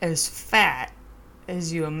as fat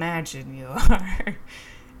as you imagine you are.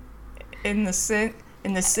 In the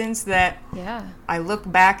sense that I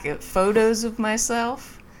look back at photos of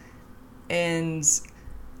myself and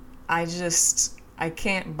I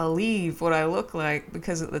can't believe what I look like,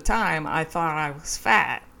 because at the time I thought I was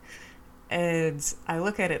fat. And I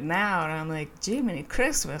look at it now and I'm like, Jiminy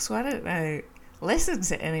Christmas, why didn't I listen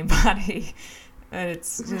to anybody? And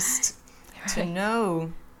it's just to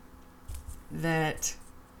know that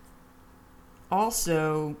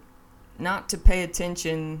also not to pay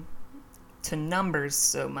attention to numbers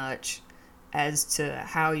so much as to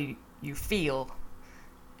how you feel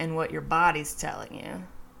and what your body's telling you.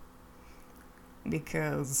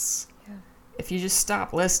 Because if you just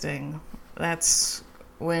stop listening, that's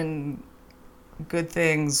when good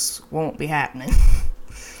things won't be happening.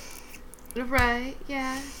 Right,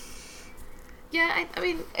 yeah. Yeah, I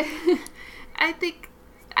mean, I think,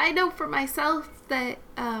 I know for myself that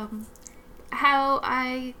how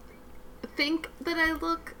I think that I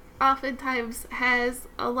look oftentimes has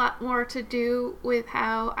a lot more to do with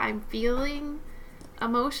how I'm feeling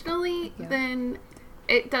emotionally than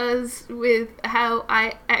it does with how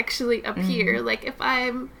I actually appear. Like, if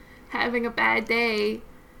I'm having a bad day,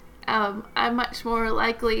 I'm much more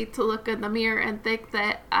likely to look in the mirror and think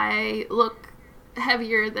that I look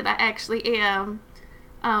heavier than I actually am.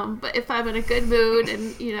 But if I'm in a good mood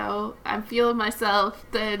and, I'm feeling myself,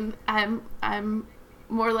 then I'm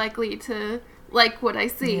more likely to like what I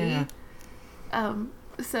see. Yeah.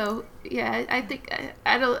 So yeah, I think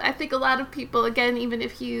I think a lot of people, again, even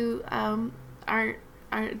if you don't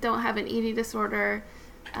have an eating disorder,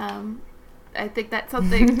 I think that's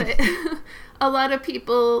something that a lot of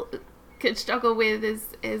people could struggle with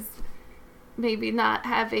is maybe not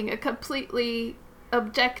having a completely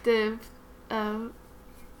objective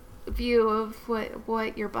view of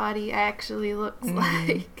what your body actually looks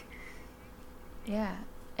like. Yeah.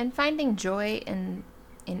 And finding joy in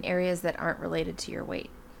areas that aren't related to your weight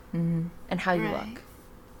and how you look.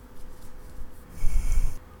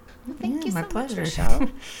 Well, thank you so my much, pleasure. Michelle.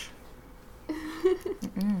 It's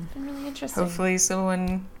been really interesting. Hopefully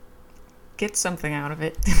someone gets something out of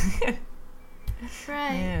it.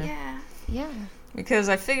 Right, yeah. Because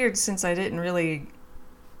I figured, since I didn't really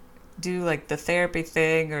do the therapy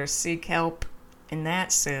thing or seek help in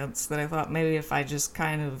that sense that I thought maybe if I just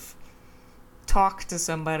kind of talk to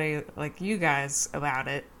somebody like you guys about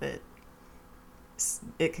it, that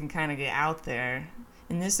it can kind of get out there.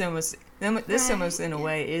 And this almost in a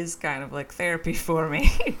way is kind of like therapy for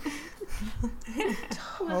me.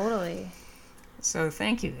 Totally. So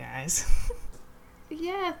thank you guys.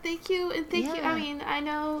 Yeah, thank you. And thank you. I mean, I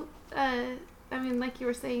know, like you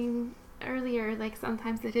were saying earlier, like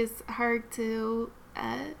sometimes it is hard to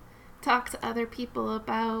talk to other people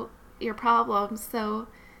about your problems. So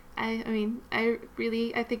I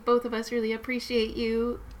think both of us really appreciate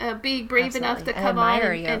you being brave enough to come on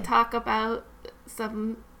and talk about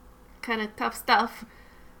some kind of tough stuff.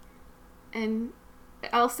 And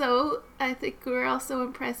also, I think we're also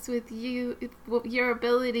impressed with your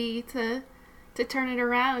ability to turn it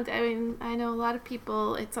around. I mean, I know a lot of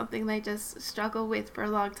people, it's something they just struggle with for a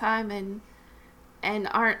long time and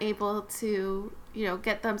aren't able to,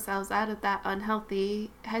 get themselves out of that unhealthy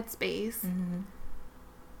headspace. Mm-hmm.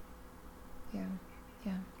 Yeah.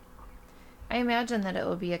 I imagine that it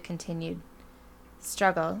will be a continued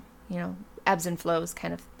struggle, ebbs and flows,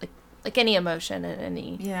 kind of like any emotion and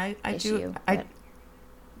any issue.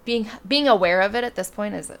 Being aware of it at this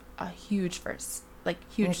point is a huge first,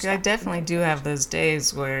 huge step. I definitely do have those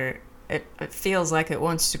days where it feels like it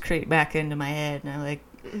wants to creep back into my head, and I'm like,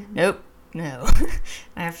 nope, no.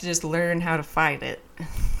 I have to just learn how to fight it.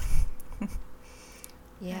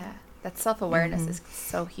 Yeah, that self-awareness is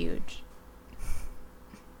so huge.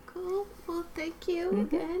 Cool. Well, thank you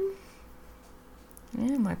again.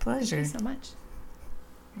 Yeah, my pleasure. Thank you so much.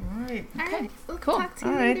 All right. Okay. We'll cool. Talk to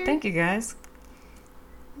you All later. right. Thank you, guys.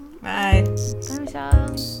 Bye. Bye,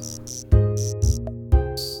 Michelle.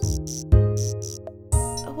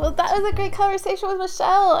 Well, that was a great conversation with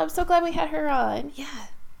Michelle. I'm so glad we had her on. Yeah.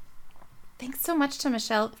 Thanks so much to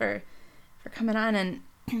Michelle for coming on. And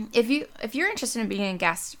if you're interested in being a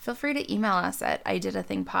guest, feel free to email us at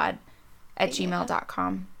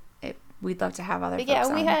idithingpod@gmail.com. We'd love to have other folks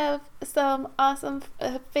on. We have some awesome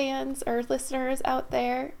fans or listeners out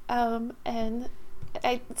there. And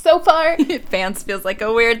so far... Fans feels like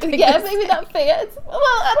a weird thing. Yeah, maybe not fans. Well,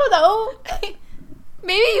 I don't know.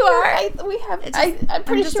 Maybe you are. I'm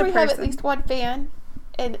pretty sure we have at least one fan,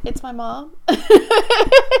 and it's my mom.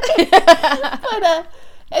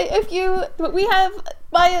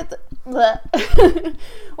 But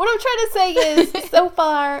what I'm trying to say is, so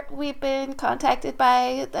far we've been contacted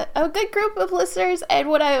by a good group of listeners, and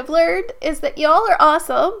what I have learned is that y'all are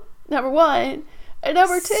awesome. Number one, and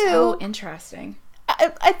number two, so interesting.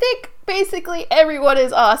 I think basically everyone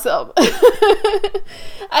is awesome.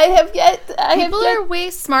 People are way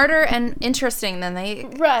smarter and interesting than they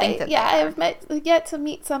think that they are. I have yet to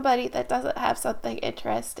meet somebody that doesn't have something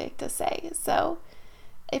interesting to say. So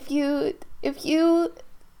if you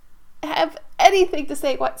have anything to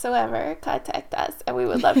say whatsoever, contact us and we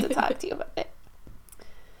would love to talk to you about it.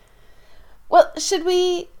 Well, should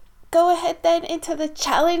we go ahead then into the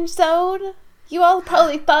challenge zone? You all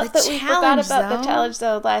probably thought that we forgot about the challenge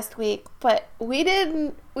zone last week, but we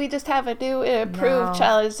didn't. We just have a new and improved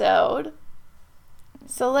challenge zone.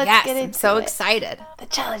 So let's get into it. I'm so excited. The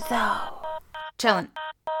challenge zone. Challenge.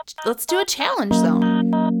 Let's do a challenge zone.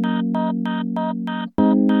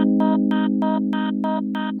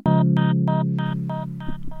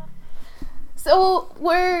 So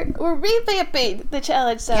we're revamping the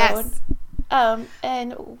challenge zone. Yes.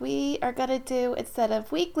 And we are going to do, instead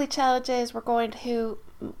of weekly challenges, we're going to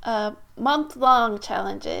month-long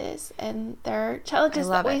challenges. And they're challenges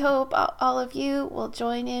that we hope all of you will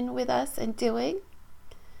join in with us in doing.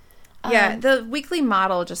 Yeah, the weekly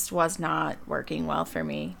model just was not working well for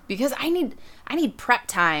me because I need prep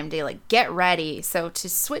time to get ready. So to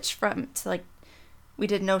switch to we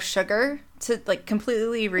did no sugar to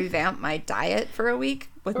completely revamp my diet for a week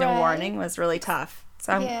with no warning was really tough.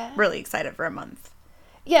 So I'm really excited for a month.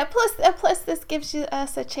 Yeah, plus this gives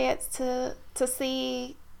us a chance to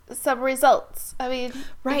see some results. I mean,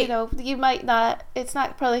 you might not, it's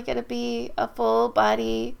not probably going to be a full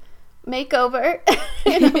body makeover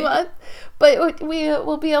in a month, but we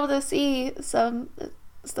will be able to see some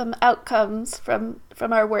outcomes from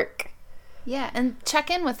our work. Yeah, and check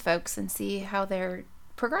in with folks and see how they're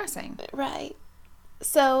progressing. Right.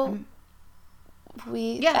 So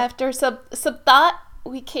after some thought,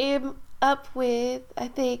 we came up with, I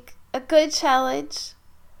think, a good challenge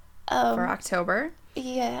for October.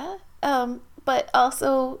 Yeah. But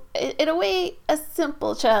also, in a way, a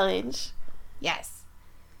simple challenge. Yes.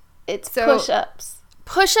 It's push-ups.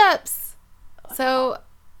 Push-ups. So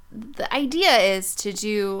the idea is to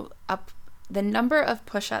do up the number of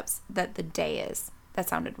push-ups that the day is. That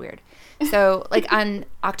sounded weird. So, like, on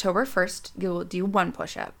October 1st, you will do 1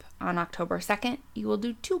 push-up. On October 2nd, you will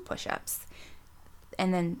do 2 push-ups.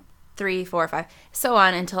 And then 3, 4, 5, so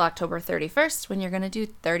on until October 31st, when you're going to do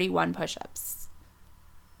 31 push-ups.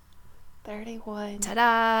 31.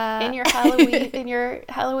 Ta-da! In your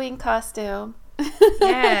Halloween costume.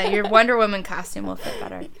 Yeah, your Wonder Woman costume will fit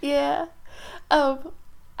better. Yeah.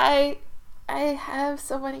 I have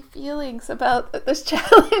so many feelings about this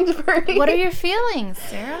challenge, Birdie. What are your feelings,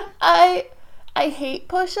 Sarah? I hate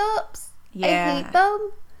push-ups. Yeah. I hate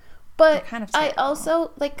them. But kind of I terrible.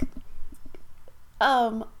 also, like,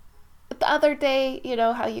 the other day, you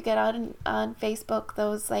know how you get on Facebook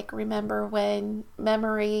those, like, remember when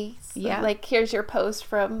memories? Yeah. Like, here's your post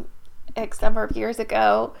from X number of years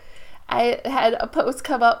ago. I had a post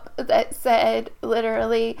come up that said,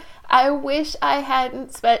 literally, I wish I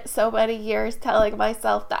hadn't spent so many years telling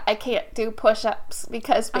myself that I can't do push-ups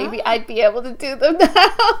because maybe I'd be able to do them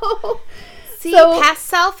now. See, past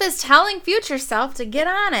self is telling future self to get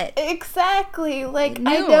on it. Exactly. Like,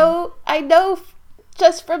 I know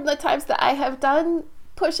just from the times that I have done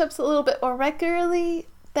push-ups a little bit more regularly,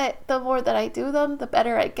 that the more that I do them, the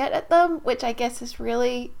better I get at them, which I guess is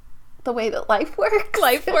really the way that life works.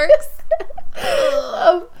 Life works.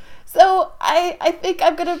 So I think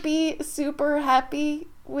I'm going to be super happy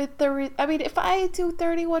with I mean, if I do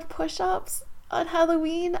 31 push-ups on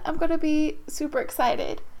Halloween, I'm going to be super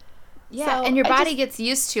excited. Yeah, So and your body gets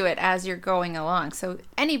used to it as you're going along. So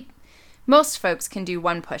most folks can do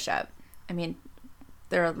 1 push-up. I mean,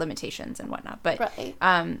 there are limitations and whatnot, but Right.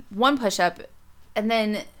 1 push-up, and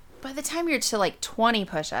then by the time you're to like 20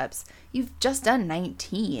 push-ups, you've just done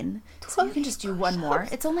 19. So you can just do 1 more.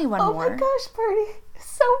 It's only 1 more. Oh my gosh, Birdie.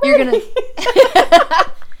 So many.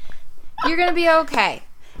 You're gonna be okay.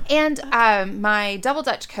 And my double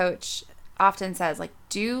Dutch coach often says, like,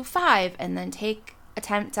 do 5 and then take a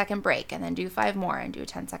 10-second break, and then do 5 more and do a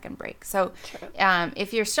 10-second break. So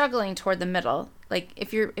if you're struggling toward the middle, like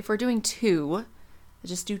if we're doing 2,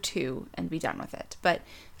 just do 2 and be done with it. But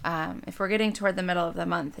if we're getting toward the middle of the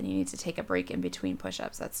month and you need to take a break in between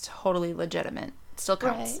push-ups, that's totally legitimate. It still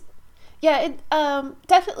counts. Right. Yeah,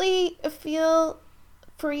 definitely feel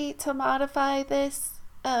free to modify this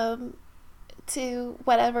to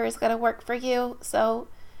whatever is going to work for you. So,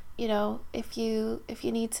 you know, if you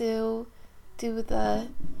need to do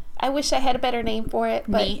I wish I had a better name for it,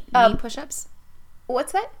 but knee push-ups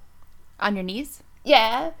what's that? on your knees.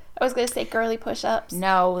 Yeah, I was going to say girly push-ups.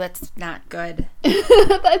 No, that's not good.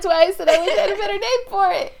 That's why I said I wish I had a better name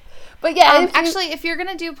for it. But yeah, if you're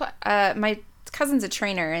gonna do, my cousin's a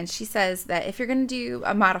trainer, and she says that if you're gonna do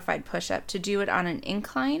a modified push-up, to do it on an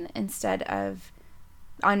incline instead of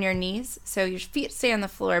on your knees. So your feet stay on the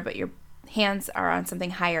floor, but your hands are on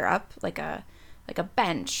something higher up, like a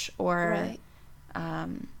bench or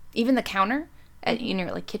even the counter in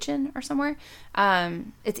your like kitchen or somewhere.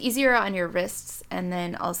 It's easier on your wrists, and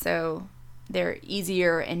then also they're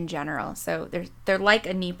easier in general. So they're like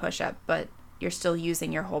a knee push-up, but you're still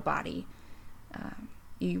using your whole body.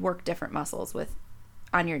 You work different muscles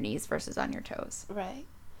on your knees versus on your toes. Right.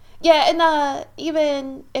 Yeah, and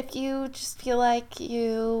even if you just feel like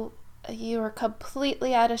you are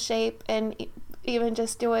completely out of shape, and even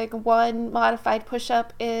just doing 1 modified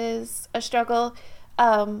push-up is a struggle,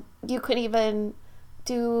 you could even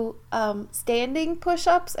do standing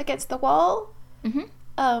push-ups against the wall.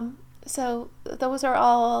 Mm-hmm. So those are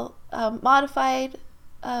all modified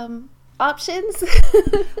options.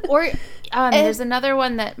 Or there's another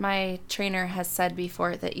one that my trainer has said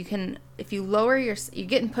before, that you can, if you you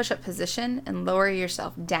get in push-up position and lower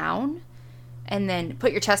yourself down, and then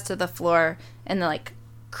put your chest to the floor and then like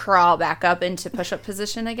crawl back up into push-up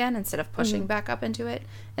position again instead of pushing back up into it,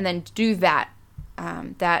 and then do that.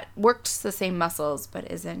 That works the same muscles but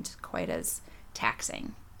isn't quite as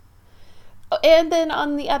taxing. And then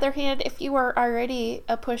on the other hand, if you are already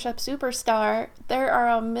a push-up superstar, there are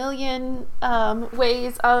a million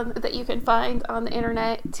ways that you can find on the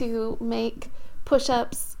internet to make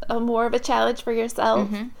push-ups more of a challenge for yourself.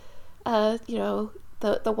 Mm-hmm. You know,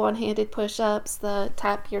 the one-handed push-ups, the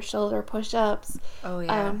tap your shoulder push-ups. Oh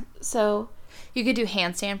yeah. So you could do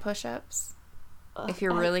handstand push-ups if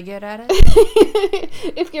you're really good at it.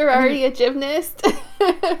 If you're already a gymnast.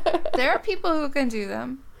 There are people who can do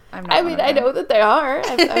them. I know that they are.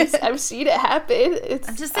 I've seen it happen.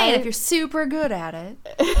 I'm just saying, if you're super good at it.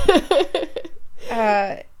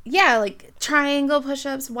 Yeah, like triangle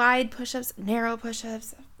push-ups, wide push-ups, narrow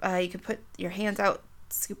push-ups. You can put your hands out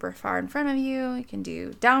super far in front of you. You can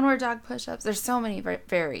do downward dog push-ups. There's so many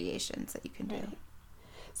variations that you can do. Right.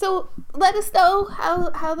 So let us know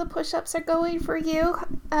how the push-ups are going for you.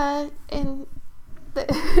 And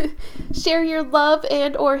share your love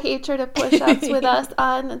and or hatred of push-ups with us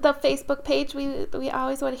on the Facebook page. We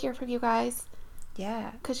always want to hear from you guys.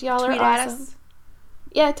 Yeah. Because y'all Tweet are at awesome. us.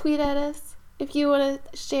 Yeah, tweet at us. If you want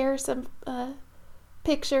to share some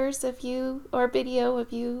pictures of you or video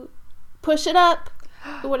of you push it up,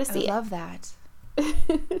 we want to see I love that.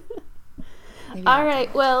 All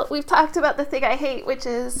right, well, we've talked about the thing I hate, which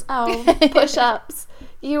is push-ups.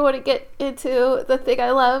 You want to get into the thing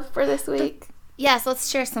I love for this week? Yes, let's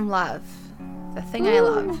share some love. The thing I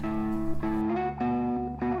love.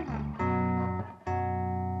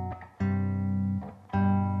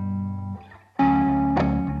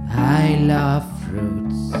 I love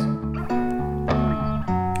fruits.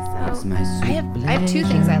 It's my I have two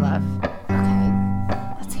things I love. Okay.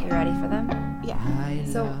 Let's get ready for them. Yeah.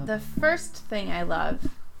 So the first thing I love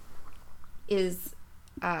is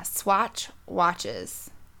Swatch watches.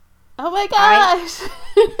 Oh my gosh.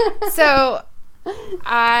 So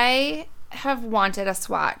I have wanted a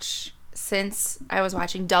Swatch since I was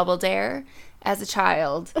watching Double Dare as a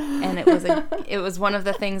child, and it was one of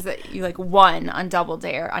the things that you like won on Double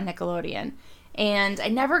Dare on Nickelodeon, and I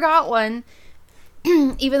never got one,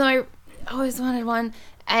 even though I always wanted one.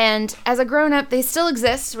 And as a grown-up, they still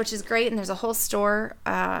exist, which is great, and there's a whole store,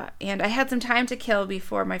 and I had some time to kill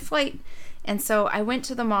before my flight, and so I went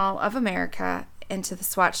to the Mall of America and to the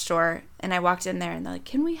Swatch store, and I walked in there, and they're like,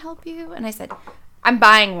 "Can we help you?" And I said, "I'm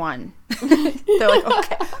buying one." They're like,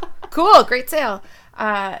 "Okay, cool, great sale."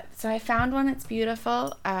 So I found one. It's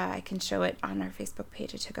beautiful. I can show it on our Facebook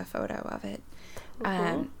page. I took a photo of it.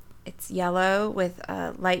 It's yellow with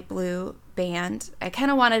a light blue band. I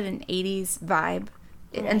kind of wanted an 80s vibe.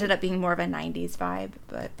 It ended up being more of a 90s vibe,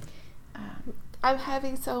 but... I'm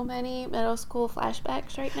having so many middle school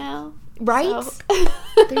flashbacks right now. Right? So.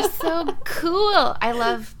 They're so cool. I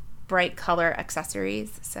love bright color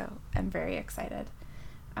accessories, so I'm very excited.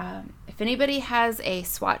 If anybody has a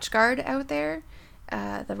Swatch guard out there,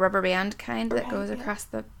 the rubber band kind that goes across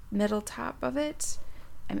the middle top of it,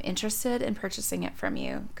 I'm interested in purchasing it from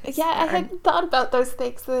you. Yeah, I hadn't thought about those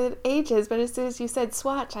things in ages, but as soon as you said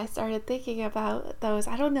Swatch, I started thinking about those.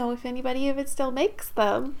 I don't know if anybody even still makes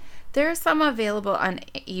them. There are some available on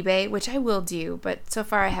eBay, which I will do, but so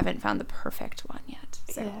far I haven't found the perfect one yet.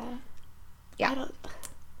 So, yeah.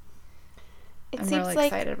 I'm really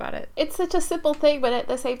excited about it. It's such a simple thing, but at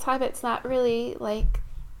the same time, it's not really like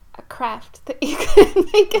a craft that you can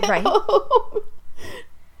make at home.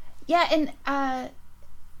 Yeah, and I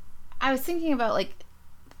was thinking about like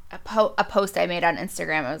a post I made on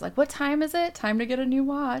Instagram. I was like, "What time is it? Time to get a new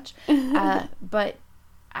watch." But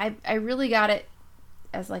I really got it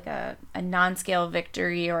as like a non-scale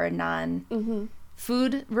victory or a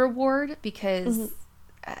non-food reward because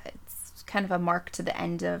it's kind of a mark to the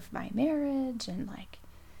end of my marriage and like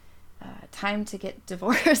time to get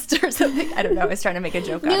divorced or something. I don't know. I was trying to make a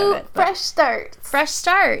joke out of it. Fresh start. Fresh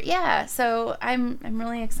start, yeah. So I'm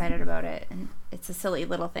really excited about it, and it's a silly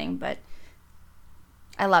little thing, but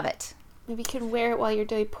I love it. Maybe you can wear it while you're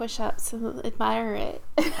doing push-ups and admire it.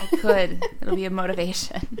 I could. It'll be a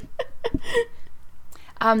motivation.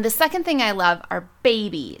 The second thing I love are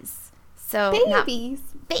babies. So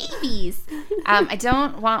babies. I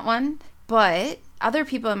don't want one, but other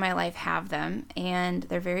people in my life have them, and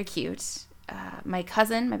they're very cute. My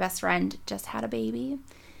cousin, my best friend, just had a baby,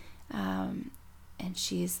 and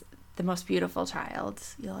she's the most beautiful child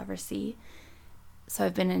you'll ever see. So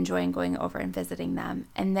I've been enjoying going over and visiting them.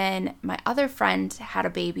 And then my other friend had a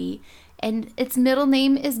baby, and its middle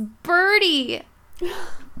name is Birdie.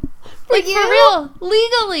 Like, for real,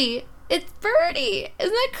 legally, it's Birdie.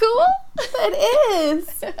 Isn't that cool? It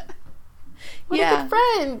is. What a good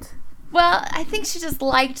friend. Well, I think she just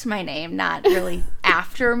liked my name, not really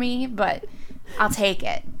after me, but I'll take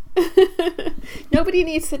it. Nobody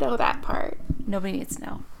needs to know that part. Nobody needs to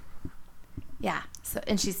know. Yeah. So,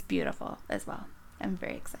 and she's beautiful as well. I'm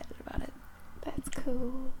very excited about it. That's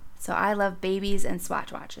cool. So I love babies and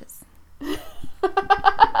Swatch watches.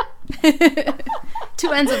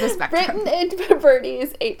 2 ends of the spectrum. Written in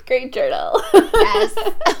Birdie's 8th grade journal. Yes.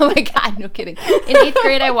 Oh my God, no kidding. In 8th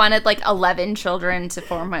grade, I wanted like 11 children to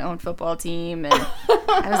form my own football team, and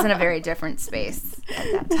I was in a very different space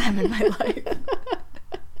at that time in my life.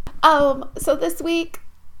 So this week,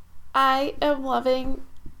 I am loving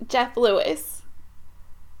Jeff Lewis.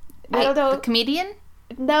 Wait, I don't know. The comedian?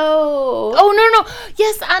 No. Oh, no.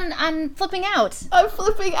 Yes, on Flipping Out. I'm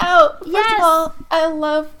flipping out. First Yes. of all, I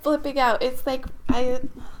love flipping out. It's like I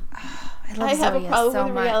have a problem so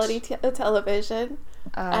with much. reality television.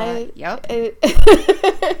 Yep.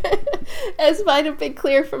 As might have been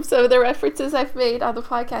clear from some of the references I've made on the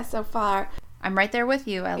podcast so far, I'm right there with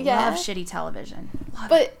you. I love shitty television.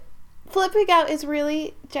 But Flipping Out is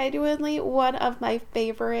really genuinely one of my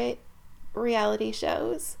favorite reality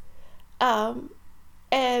shows. And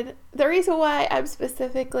the reason why I'm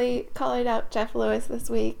specifically calling out Jeff Lewis this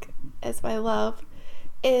week as my love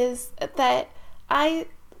is that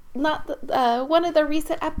one of the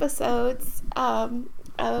recent episodes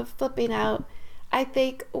of Flipping Out, I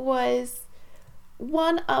think, was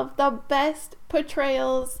one of the best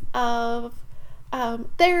portrayals of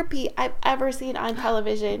therapy I've ever seen on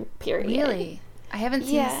television, period. Really? I haven't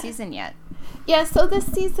seen this season yet. Yeah, so this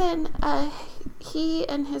season, he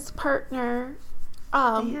and his partner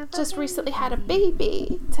just recently had a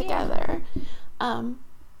baby together.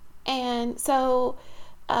 And so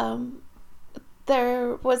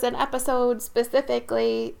there was an episode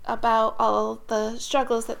specifically about all the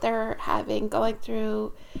struggles that they're having going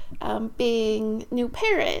through being new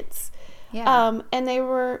parents. Yeah. And they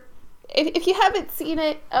were, if you haven't seen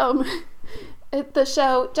it, the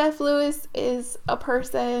show, Jeff Lewis is a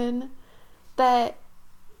person that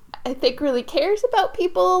I think really cares about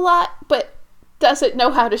people a lot, but doesn't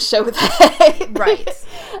know how to show that. Right.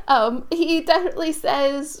 He definitely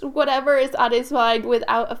says whatever is on his mind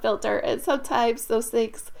without a filter, and sometimes those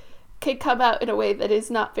things can come out in a way that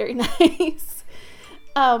is not very nice.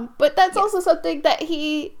 But that's also something that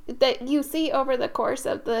you see over the course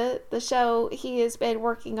of the show he has been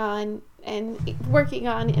working on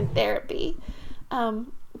in therapy.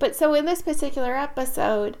 But so in this particular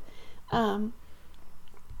episode,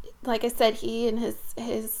 like I said, he and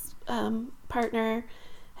his partner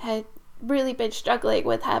had really been struggling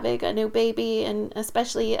with having a new baby, and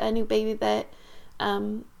especially a new baby that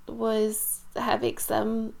was having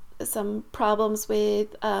some problems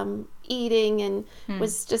with eating and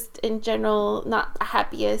was just in general not the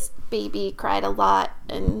happiest baby, cried a lot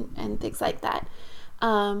and things like that.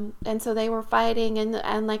 And so they were fighting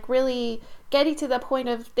and like really getting to the point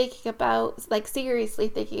of thinking about, like, seriously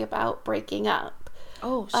thinking about breaking up.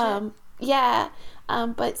 Oh, shit. Yeah.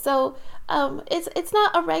 But so it's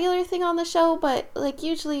not a regular thing on the show, but like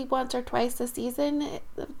usually once or twice a season,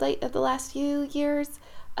 like the last few years,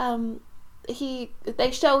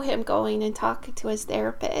 they show him going and talking to his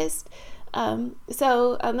therapist.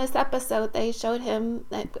 So on this episode, they showed him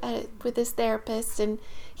with his therapist, and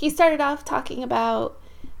he started off talking about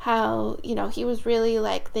how, you know, he was really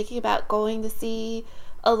like thinking about going to see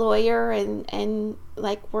a lawyer and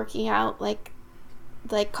like working out like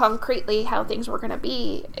concretely how things were going to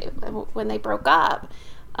be when they broke up.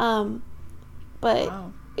 But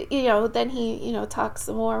wow. You know, then he, you know, talks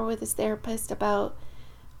some more with his therapist about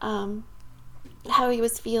how he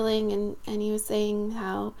was feeling, and he was saying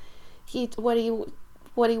how what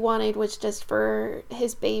he wanted was just for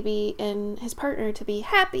his baby and his partner to be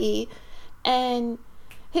happy. And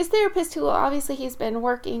his therapist, who obviously he's been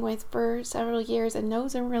working with for several years and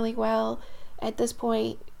knows him really well at this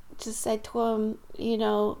point, just said to him, you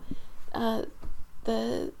know,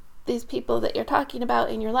 these people that you're talking about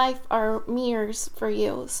in your life are mirrors for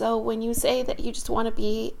you. So when you say that you just want to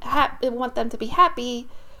be happy, want them to be happy,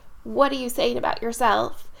 what are you saying about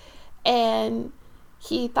yourself? And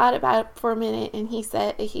he thought about it for a minute, and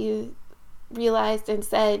he realized and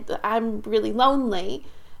said, I'm really lonely.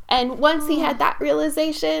 And once he had that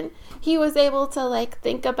realization, he was able to like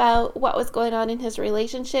think about what was going on in his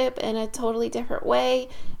relationship in a totally different way,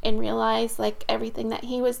 and realize like everything that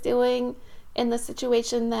he was doing in the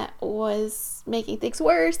situation that was making things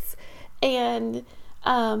worse. And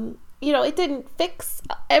you know, it didn't fix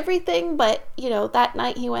everything, but you know, that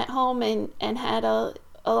night he went home and had a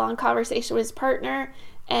long conversation with his partner,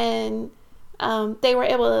 and they were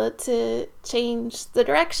able to change the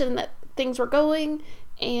direction that things were going,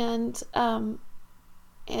 and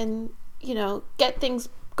you know, get things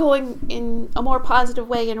going in a more positive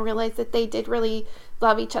way, and realize that they did really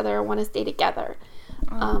love each other and want to stay together.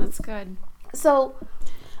 That's good. So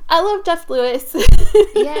I love Jeff Lewis.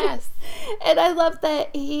 Yes. And I love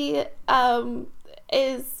that he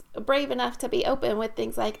is brave enough to be open with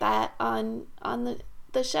things like that on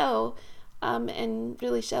the show, and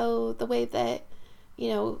really show the way that, you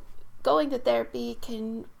know, going to therapy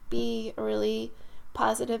can be a really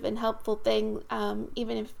positive and helpful thing,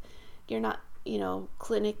 even if you're not, you know,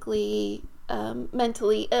 clinically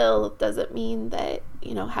mentally ill. Doesn't mean that,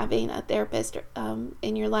 you know, having a therapist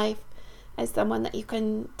in your life as someone that you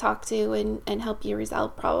can talk to and help you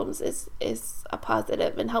resolve problems is a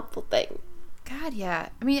positive and helpful thing. God, yeah.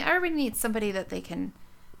 I mean, everybody needs somebody that they can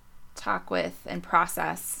talk with and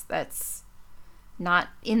process that's not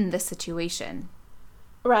in the situation.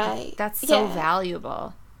 Right. That's so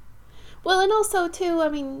valuable. Well, and also too, I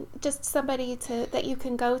mean, just somebody that you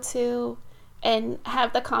can go to and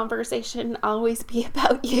have the conversation always be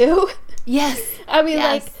about you. Yes. I mean,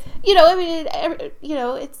 Yes. like,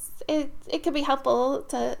 it can be helpful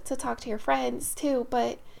to talk to your friends too,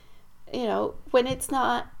 but, when it's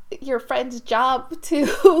not your friend's job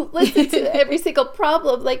to listen to every single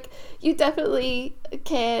problem, like, you definitely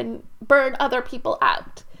can burn other people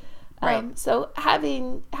out. Right. So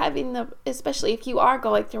having especially if you are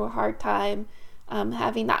going through a hard time,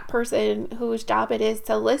 having that person whose job it is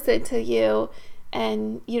to listen to you,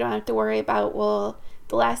 and you don't have to worry about, well,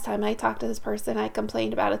 the last time I talked to this person, I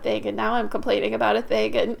complained about a thing, and now I'm complaining about a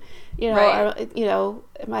thing, and Right.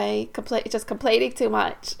 am I just complaining too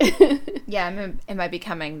much? Yeah, am I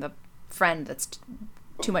becoming the friend that's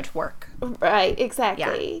too much work? Right,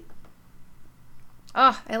 exactly.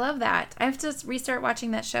 Oh, I love that. I have to restart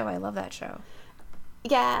watching that show. I love that show.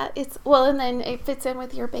 Yeah, and then it fits in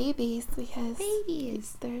with your babies, because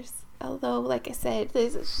although, like I said,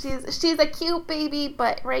 she's a cute baby,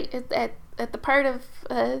 but right at the part of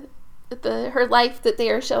her life that they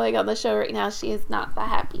are showing on the show right now, she is not the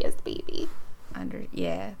happiest baby.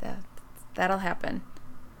 That'll happen.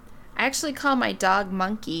 I actually call my dog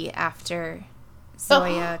Monkey after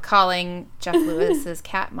Zoya calling Jeff Lewis's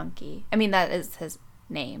cat Monkey. I mean, that is his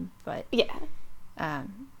name, but yeah,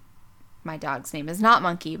 my dog's name is not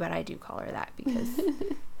Monkey, but I do call her that because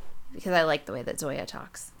I like the way that Zoya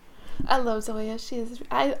talks. I love Zoya. She is.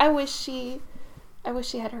 I wish she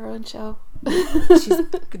had her own show. She's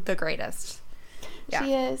the greatest. Yeah.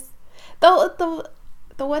 She is. The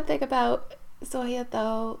one thing about Zoya,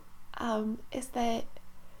 though, is that,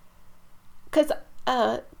 because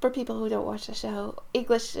for people who don't watch the show,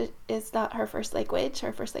 English is not her first language.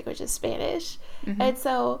 Her first language is Spanish. Mm-hmm. And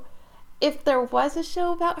so if there was a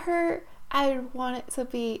show about her, I'd want it to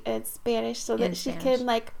be in Spanish so that she can,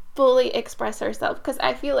 like, fully express herself, because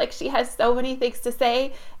I feel like she has so many things to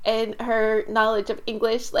say, and her knowledge of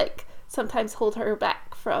English, like, sometimes hold her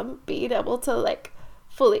back from being able to, like,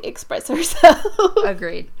 fully express herself.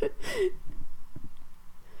 Agreed.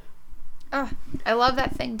 Oh, I love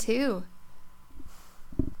that thing too.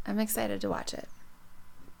 I'm excited to watch it.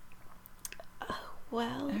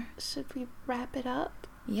 Well, should we wrap it up?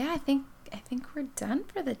 Yeah, I think we're done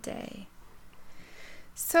for the day.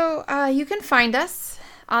 So you can find us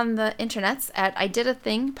on the internets at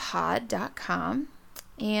ididathingpod.com,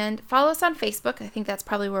 and follow us on Facebook. I think that's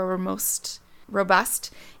probably where we're most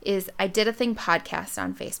robust, is I Did a Thing Podcast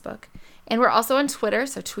on Facebook. And we're also on Twitter,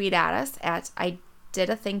 so tweet at us at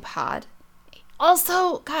ididathingpod.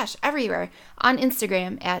 Also, gosh, everywhere, on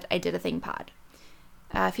Instagram at ididathingpod.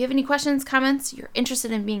 If you have any questions, comments, you're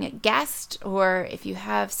interested in being a guest, or if you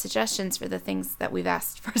have suggestions for the things that we've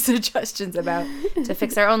asked for suggestions about to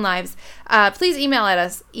fix our own lives, please email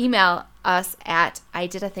us at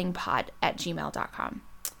ididathingpod@gmail.com.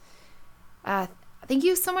 Thank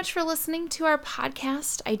you so much for listening to our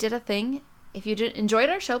podcast, I Did a Thing. If you enjoyed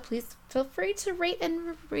our show, please feel free to rate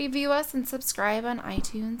and review us and subscribe on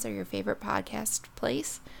iTunes or your favorite podcast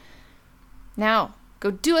place. Now,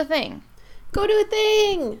 go do a thing. Go do a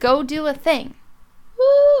thing. Go do a thing.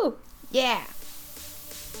 Woo! Yeah.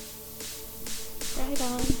 Right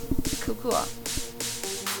on. Cool.